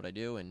keep doing what I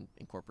do and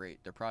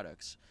incorporate their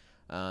products.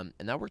 And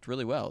that worked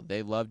really well.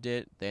 They loved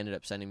it. They ended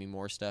up sending me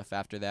more stuff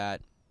after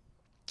that.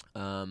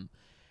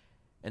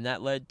 And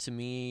that led to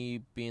me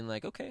being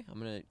like, okay, I'm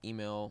going to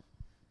email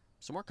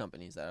some more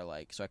companies that I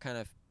like. So I kind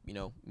of,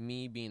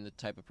 me being the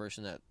type of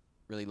person that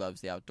really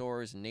loves the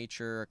outdoors and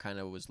nature, I kind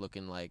of was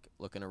looking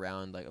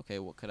around like, okay,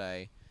 what could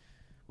I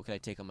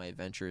take on my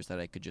adventures that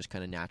I could just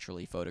kind of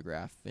naturally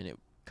photograph? And it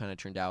kind of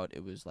turned out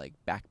it was like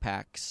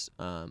backpacks,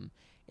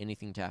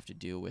 anything to have to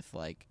do with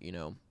like,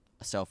 a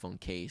cell phone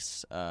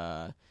case,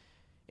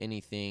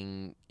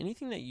 anything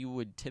that you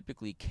would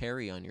typically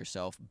carry on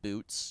yourself,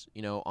 boots,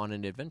 on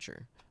an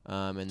adventure.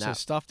 And so that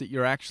stuff that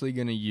you're actually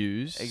going to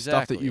use, exactly.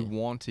 Stuff that you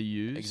want to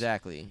use.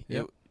 Exactly.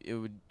 Yep. It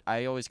would.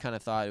 I always kind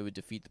of thought it would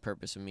defeat the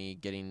purpose of me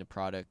getting the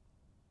product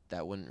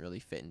that wouldn't really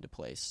fit into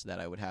place,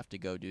 that I would have to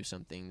go do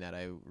something that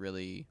I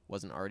really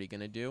wasn't already going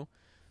to do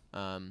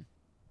to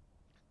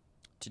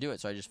do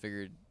it. So I just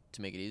figured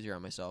to make it easier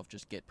on myself,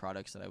 just get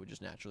products that I would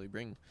just naturally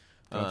bring.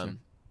 Gotcha.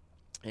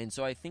 And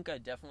so I think I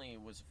definitely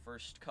was the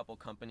first couple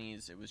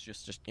companies, it was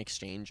just an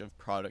exchange of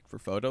product for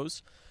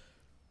photos,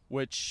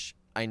 which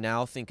I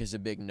now think is a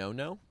big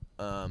no-no.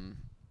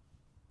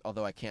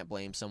 Although I can't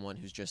blame someone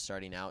who's just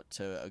starting out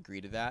to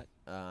agree to that.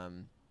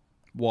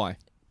 Why?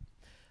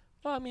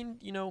 Well, I mean,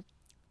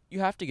 you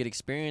have to get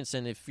experience,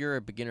 and if you're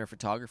a beginner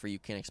photographer, you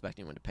can't expect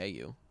anyone to pay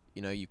you.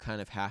 You kind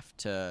of have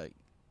to,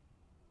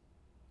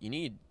 you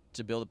need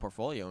to build a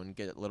portfolio and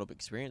get a little bit of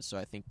experience, so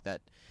I think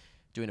that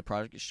doing a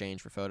product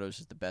exchange for photos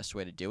is the best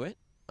way to do it.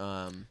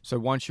 So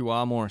once you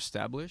are more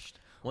established,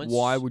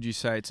 why would you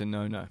say it's a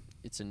no-no?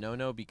 It's a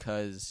no-no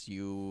because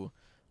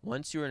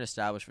once you're an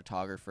established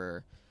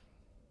photographer,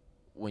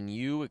 when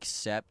you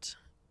say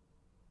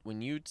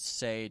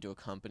to a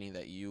company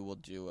that you will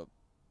do a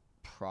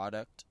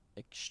product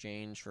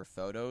exchange for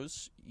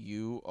photos,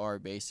 you are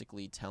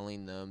basically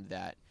telling them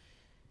that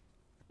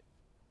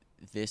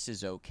this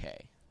is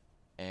okay.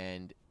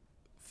 And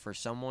for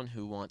someone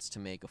who wants to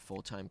make a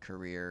full-time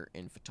career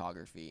in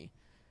photography,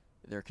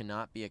 there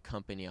cannot be a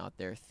company out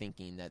there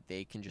thinking that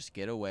they can just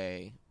get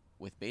away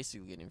with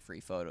basically getting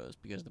free photos,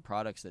 because the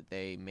products that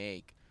they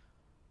make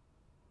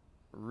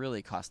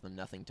really cost them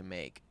nothing to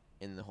make.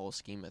 in the whole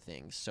scheme of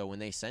things. So when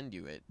they send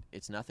you it,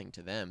 it's nothing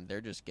to them.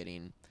 They're just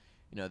getting,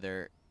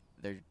 they're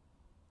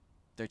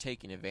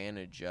taking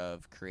advantage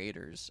of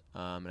creators.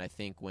 And I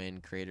think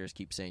when creators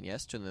keep saying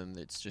yes to them,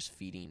 it's just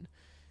feeding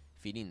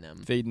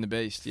them. Feeding the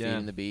beast, yeah.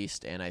 Feeding the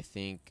beast. And I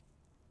think,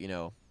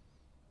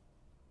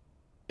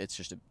 it's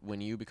just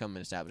when you become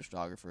an established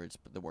photographer, it's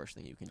the worst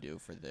thing you can do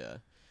for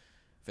the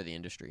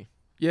industry.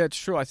 Yeah, it's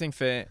true. I think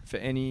for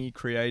any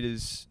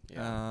creators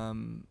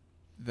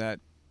that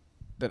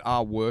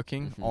are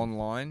working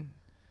online,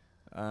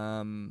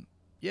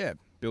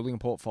 building a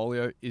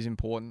portfolio is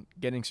important.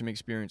 Getting some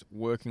experience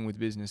working with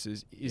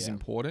businesses is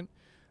important.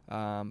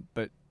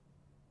 But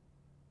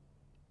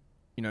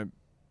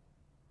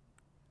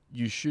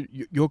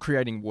you're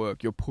creating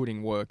work. You're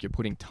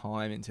putting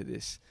time into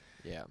this.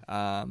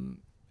 Yeah.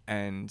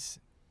 And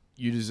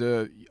you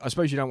deserve. I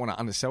suppose you don't want to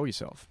undersell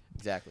yourself.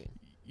 Exactly.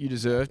 You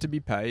deserve to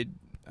be paid.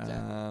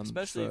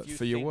 Especially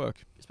for your work.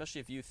 Especially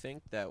if you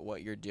think that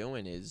what you're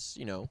doing is,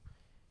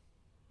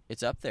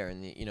 it's up there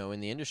in the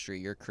in the industry.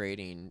 You're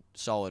creating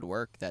solid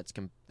work that's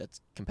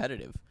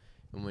competitive,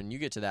 and when you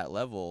get to that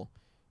level,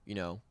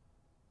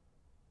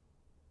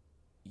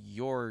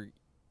 you're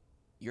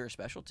a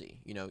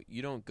specialty.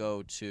 You don't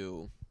go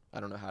to, I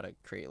don't know how to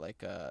create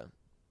like a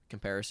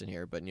comparison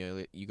here, but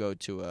you go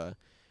to a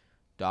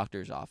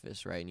doctor's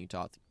office, right, and you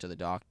talk to the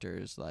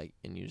doctors, like,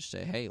 and you just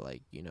say, hey,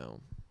 like, you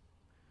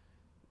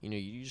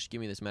just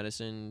give me this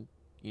medicine.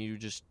 You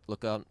just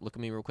look at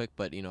me real quick,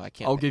 but I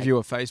can't. I'll give you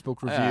a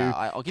Facebook review.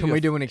 Can we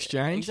do an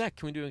exchange? Exactly.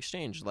 Can we do an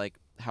exchange? Like,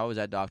 how is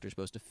that doctor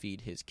supposed to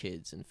feed his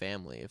kids and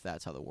family if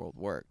that's how the world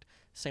worked?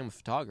 Same with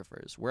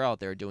photographers. We're out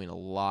there doing a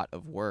lot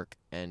of work,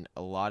 and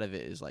a lot of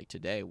it is like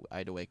today. I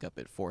had to wake up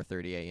at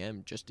 4:30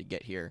 a.m. just to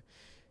get here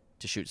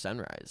to shoot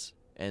sunrise,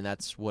 and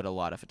that's what a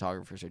lot of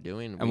photographers are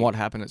doing. And what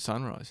happened at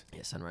sunrise?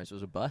 Yeah, sunrise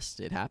was a bust.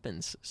 It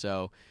happens.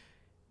 So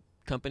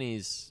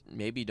companies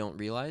maybe don't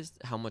realize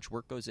how much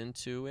work goes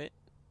into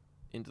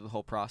the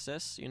whole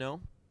process,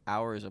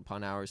 hours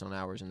upon hours on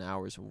hours and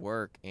hours of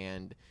work,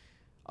 and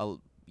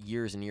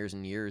years and years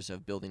and years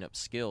of building up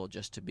skill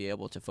just to be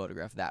able to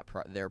photograph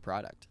their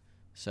product.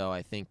 So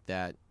I think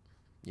that,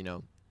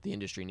 the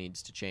industry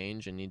needs to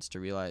change and needs to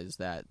realize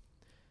that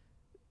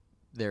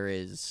there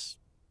is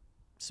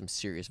some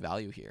serious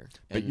value here.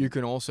 But you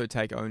can also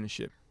take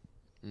ownership.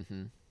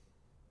 Mm-hmm.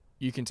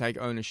 You can take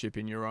ownership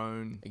in your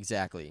own.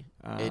 Exactly.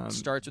 It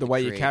starts with the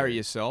way creator. You carry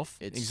yourself.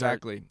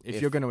 Exactly.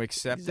 If you're going to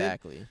accept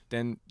it,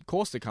 then of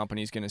course the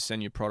company is going to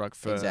send you product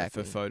for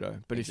photo.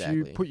 But if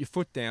you put your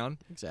foot down,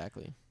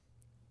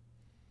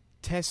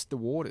 test the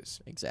waters.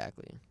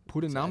 Exactly.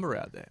 Put a number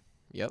out there.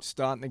 Yep.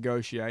 Start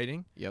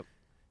negotiating. Yep.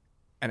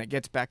 And it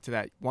gets back to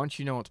that. Once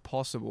you know it's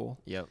possible.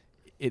 Yep.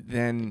 It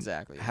then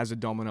has a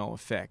domino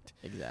effect.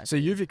 Exactly. So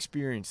you've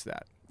experienced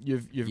that.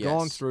 You've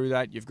gone through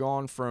that. You've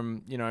gone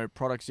from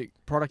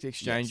product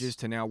exchanges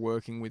to now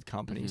working with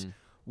companies.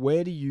 Mm-hmm.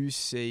 Where do you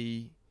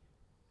see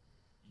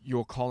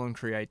your Collin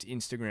Creates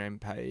Instagram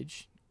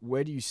page?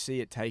 Where do you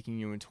see it taking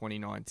you in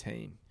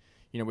 2019?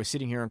 We're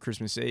sitting here on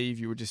Christmas Eve.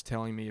 You were just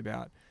telling me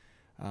about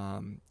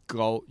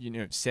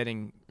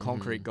setting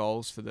concrete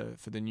goals for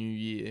the new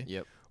year.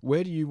 Yep.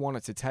 Where do you want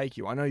it to take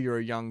you? I know you're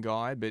a young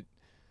guy, but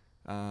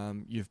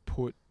you've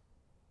put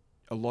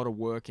a lot of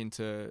work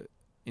into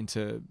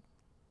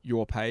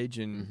your page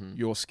and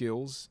your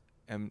skills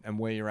and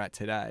where you're at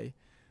today.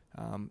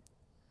 And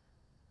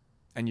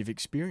you've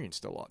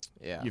experienced a lot.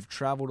 Yeah. You've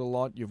traveled a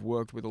lot. You've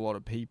worked with a lot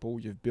of people.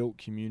 You've built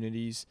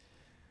communities.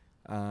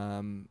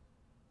 And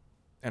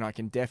I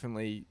can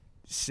definitely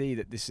see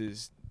that this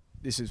is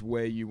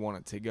where you want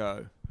it to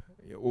go.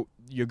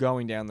 You're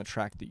going down the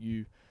track that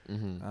you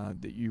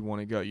want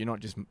to go. You're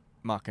not just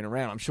mucking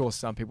around. I'm sure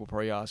some people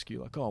probably ask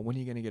you like, "Oh, when are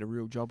you going to get a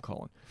real job,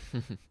 Collin?"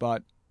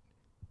 But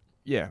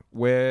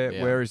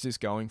where is this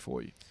going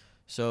for you?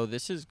 So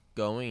this is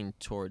going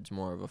towards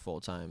more of a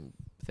full-time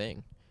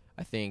thing.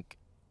 I think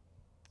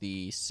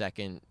the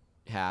second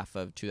half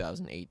of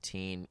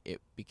 2018, it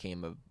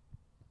became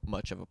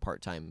much of a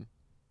part-time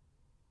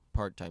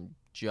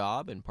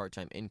job and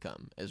part-time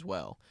income as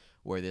well,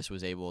 where this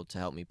was able to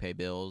help me pay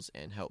bills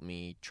and help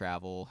me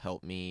travel,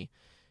 help me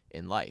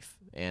in life.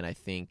 And I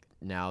think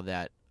now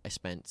that I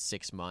spent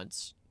 6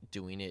 months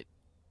doing it,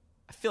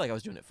 I feel like I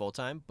was doing it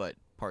full-time, but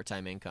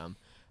part-time income.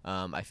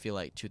 I feel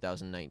like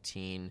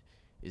 2019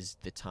 is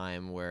the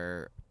time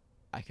where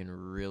I can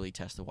really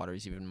test the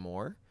waters even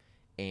more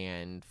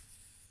and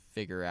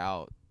figure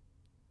out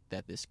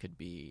that this could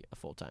be a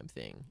full-time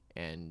thing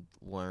and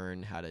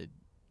learn how to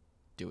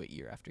do it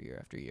year after year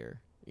after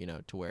year,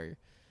 to where,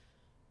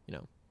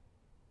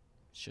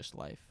 it's just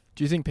life.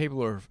 Do you think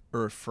people are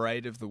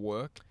afraid of the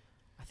work?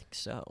 I think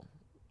so.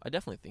 I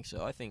definitely think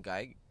so. I think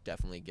I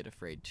definitely get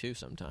afraid too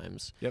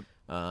sometimes. Yep.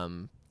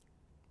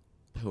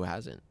 Who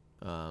hasn't?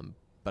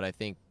 But I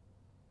think,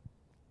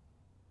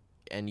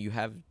 and you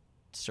have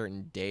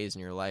certain days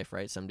in your life,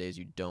 right? Some days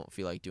you don't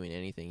feel like doing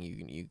anything.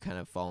 You kind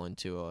of fall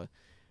into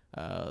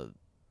a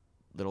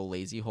little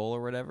lazy hole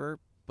or whatever.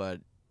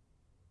 But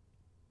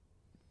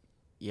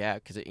yeah,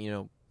 because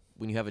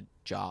when you have a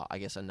job, I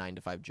guess a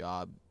 9-to-5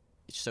 job,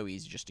 it's so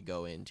easy just to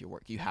go into your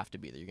work. You have to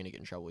be there. You're going to get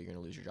in trouble. You're going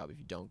to lose your job if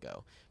you don't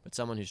go. But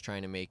someone who's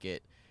trying to make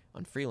it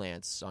on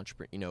freelance,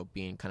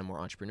 being kind of more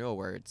entrepreneurial,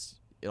 where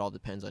it all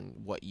depends on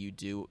what you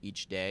do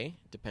each day.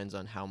 It depends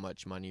on how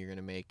much money you're going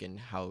to make and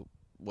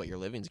what your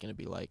living is going to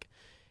be like.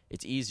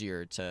 It's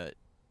easier to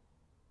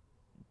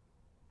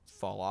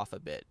fall off a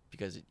bit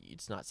because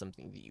it's not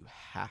something that you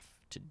have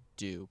to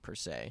do per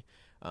se.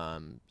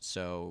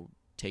 So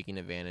taking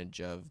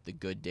advantage of the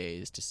good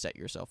days to set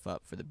yourself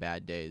up for the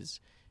bad days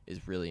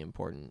is really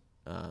important.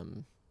 I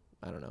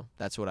don't know.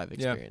 That's what I've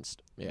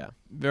experienced. Yeah.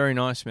 Very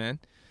nice, man.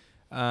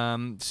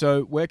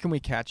 So where can we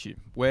catch you?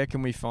 Where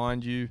can we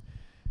find you?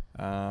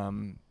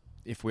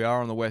 If we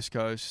are on the West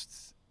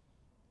Coast,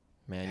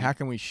 Man, how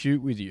can we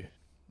shoot with you?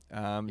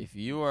 If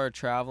you are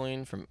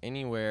traveling from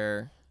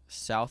anywhere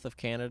south of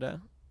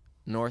Canada,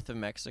 north of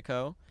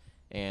Mexico,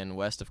 and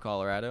west of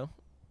Colorado,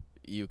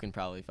 you can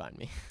probably find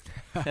me.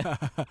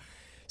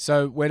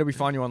 So where do we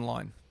find you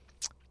online?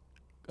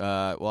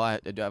 Well, I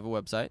do have a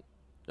website,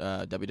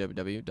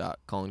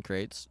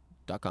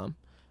 www.collincrates.com,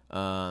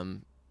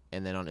 and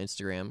then on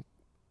Instagram,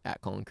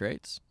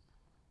 @CollinCrates.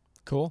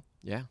 Cool.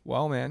 Yeah.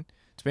 Well, man,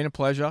 it's been a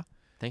pleasure.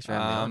 Thanks for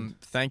having me on.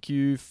 Thank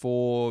you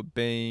for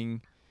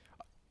being,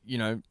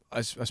 I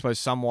suppose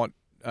somewhat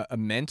a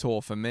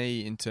mentor for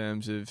me in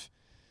terms of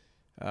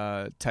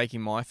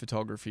taking my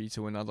photography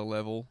to another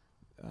level.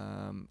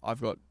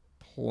 I've got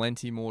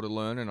plenty more to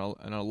learn and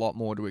a lot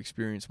more to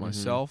experience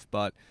myself,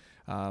 but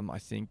I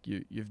think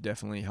you've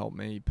definitely helped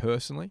me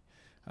personally.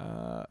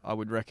 I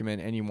would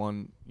recommend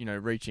anyone,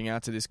 reaching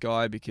out to this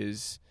guy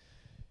because,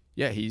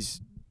 he's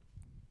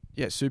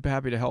super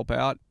happy to help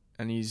out,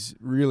 and he's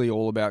really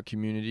all about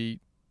community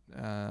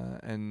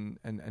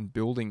and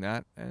building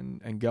that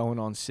and going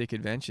on sick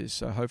adventures.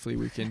 So hopefully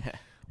we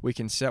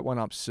can set one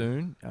up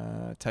soon,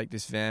 take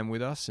this van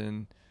with us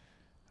and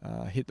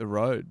hit the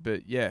road.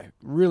 But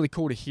really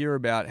cool to hear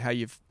about how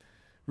you've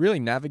really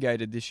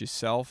navigated this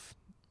yourself.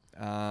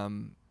 I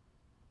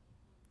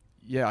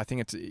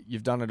think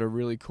you've done it a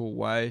really cool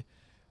way.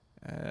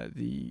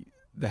 The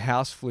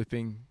house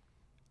flipping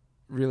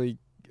really,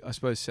 I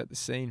suppose, set the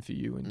scene for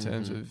you in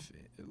terms of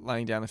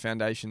laying down the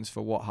foundations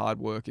for what hard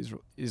work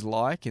is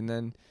like. And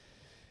then,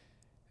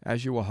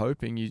 as you were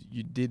hoping,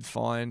 you did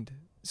find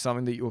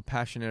something that you were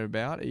passionate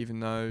about, even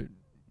though,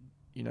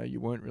 you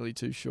weren't really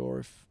too sure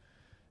if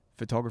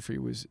photography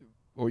was,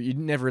 or you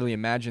never really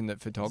imagined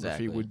that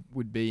photography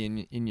would be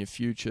in your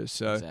future.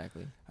 So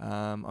Exactly.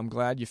 I'm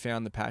glad you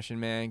found the passion,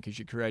 man, because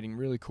you're creating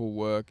really cool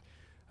work.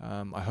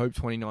 I hope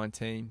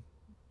 2019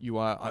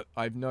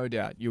 I've no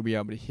doubt you'll be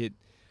able to hit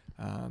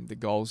the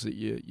goals that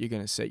you're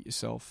going to set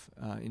yourself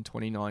in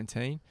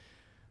 2019.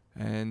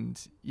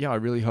 And I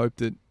really hope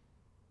that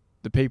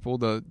the people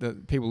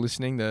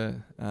listening,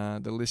 the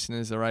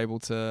listeners, are able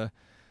to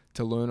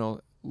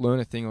learn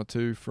a thing or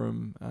two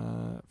from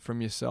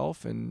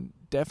yourself, and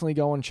definitely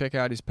go and check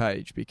out his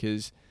page,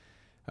 because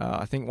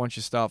I think once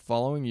you start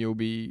following, you'll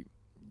be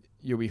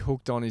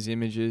hooked on his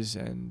images,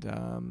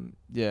 and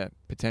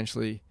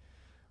potentially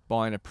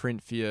buying a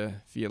print for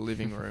your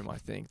living room, I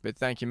think. But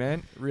thank you,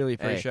 man. Really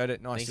appreciate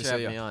it. Nice to see you. Thanks for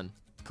having me on.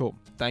 Cool.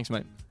 Thanks,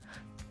 mate.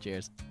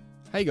 Cheers.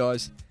 Hey,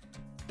 guys.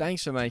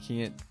 Thanks for making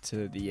it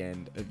to the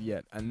end of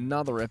yet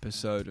another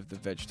episode of the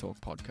Veg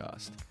Talk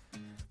podcast.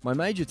 My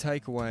major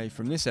takeaway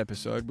from this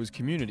episode was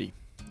community,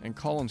 and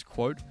Collin's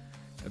quote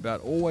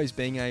about always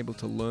being able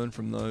to learn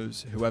from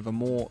those who have a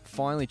more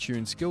finely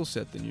tuned skill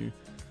set than you,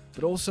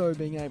 but also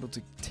being able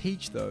to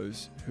teach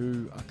those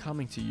who are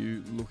coming to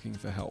you looking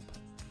for help.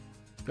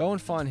 Go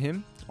and find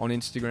him on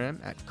Instagram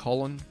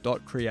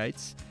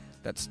 @collin.creates.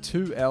 That's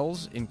 2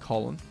 L's in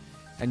Collin,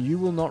 and you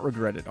will not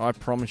regret it. I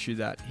promise you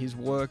that. His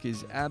work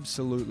is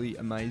absolutely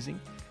amazing.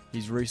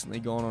 He's recently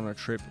gone on a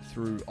trip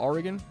through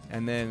Oregon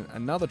and then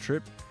another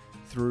trip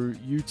through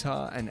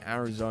Utah and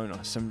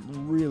Arizona. Some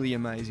really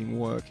amazing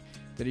work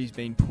that he's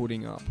been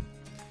putting up.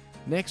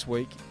 Next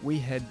week, we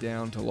head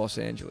down to Los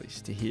Angeles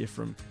to hear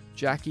from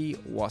Jackie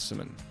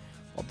Wasserman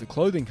of the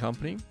clothing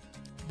company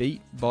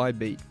Beat by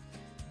Beat.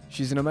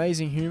 She's an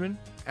amazing human.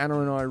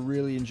 Anna and I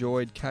really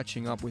enjoyed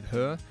catching up with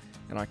her,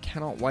 and I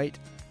cannot wait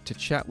to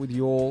chat with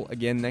you all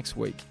again next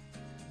week.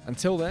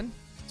 Until then,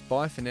 it's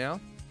bye for now,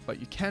 but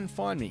you can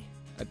find me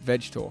at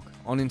Veg Talk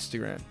on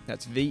Instagram.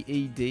 That's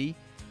VEDGETALK.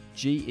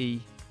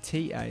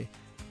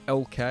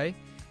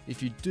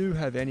 If you do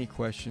have any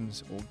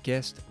questions or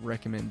guest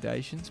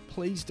recommendations,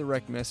 please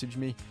direct message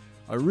me.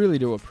 I really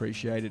do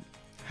appreciate it.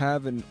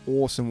 Have an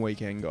awesome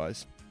weekend,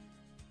 guys.